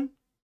until then,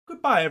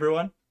 goodbye,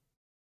 everyone.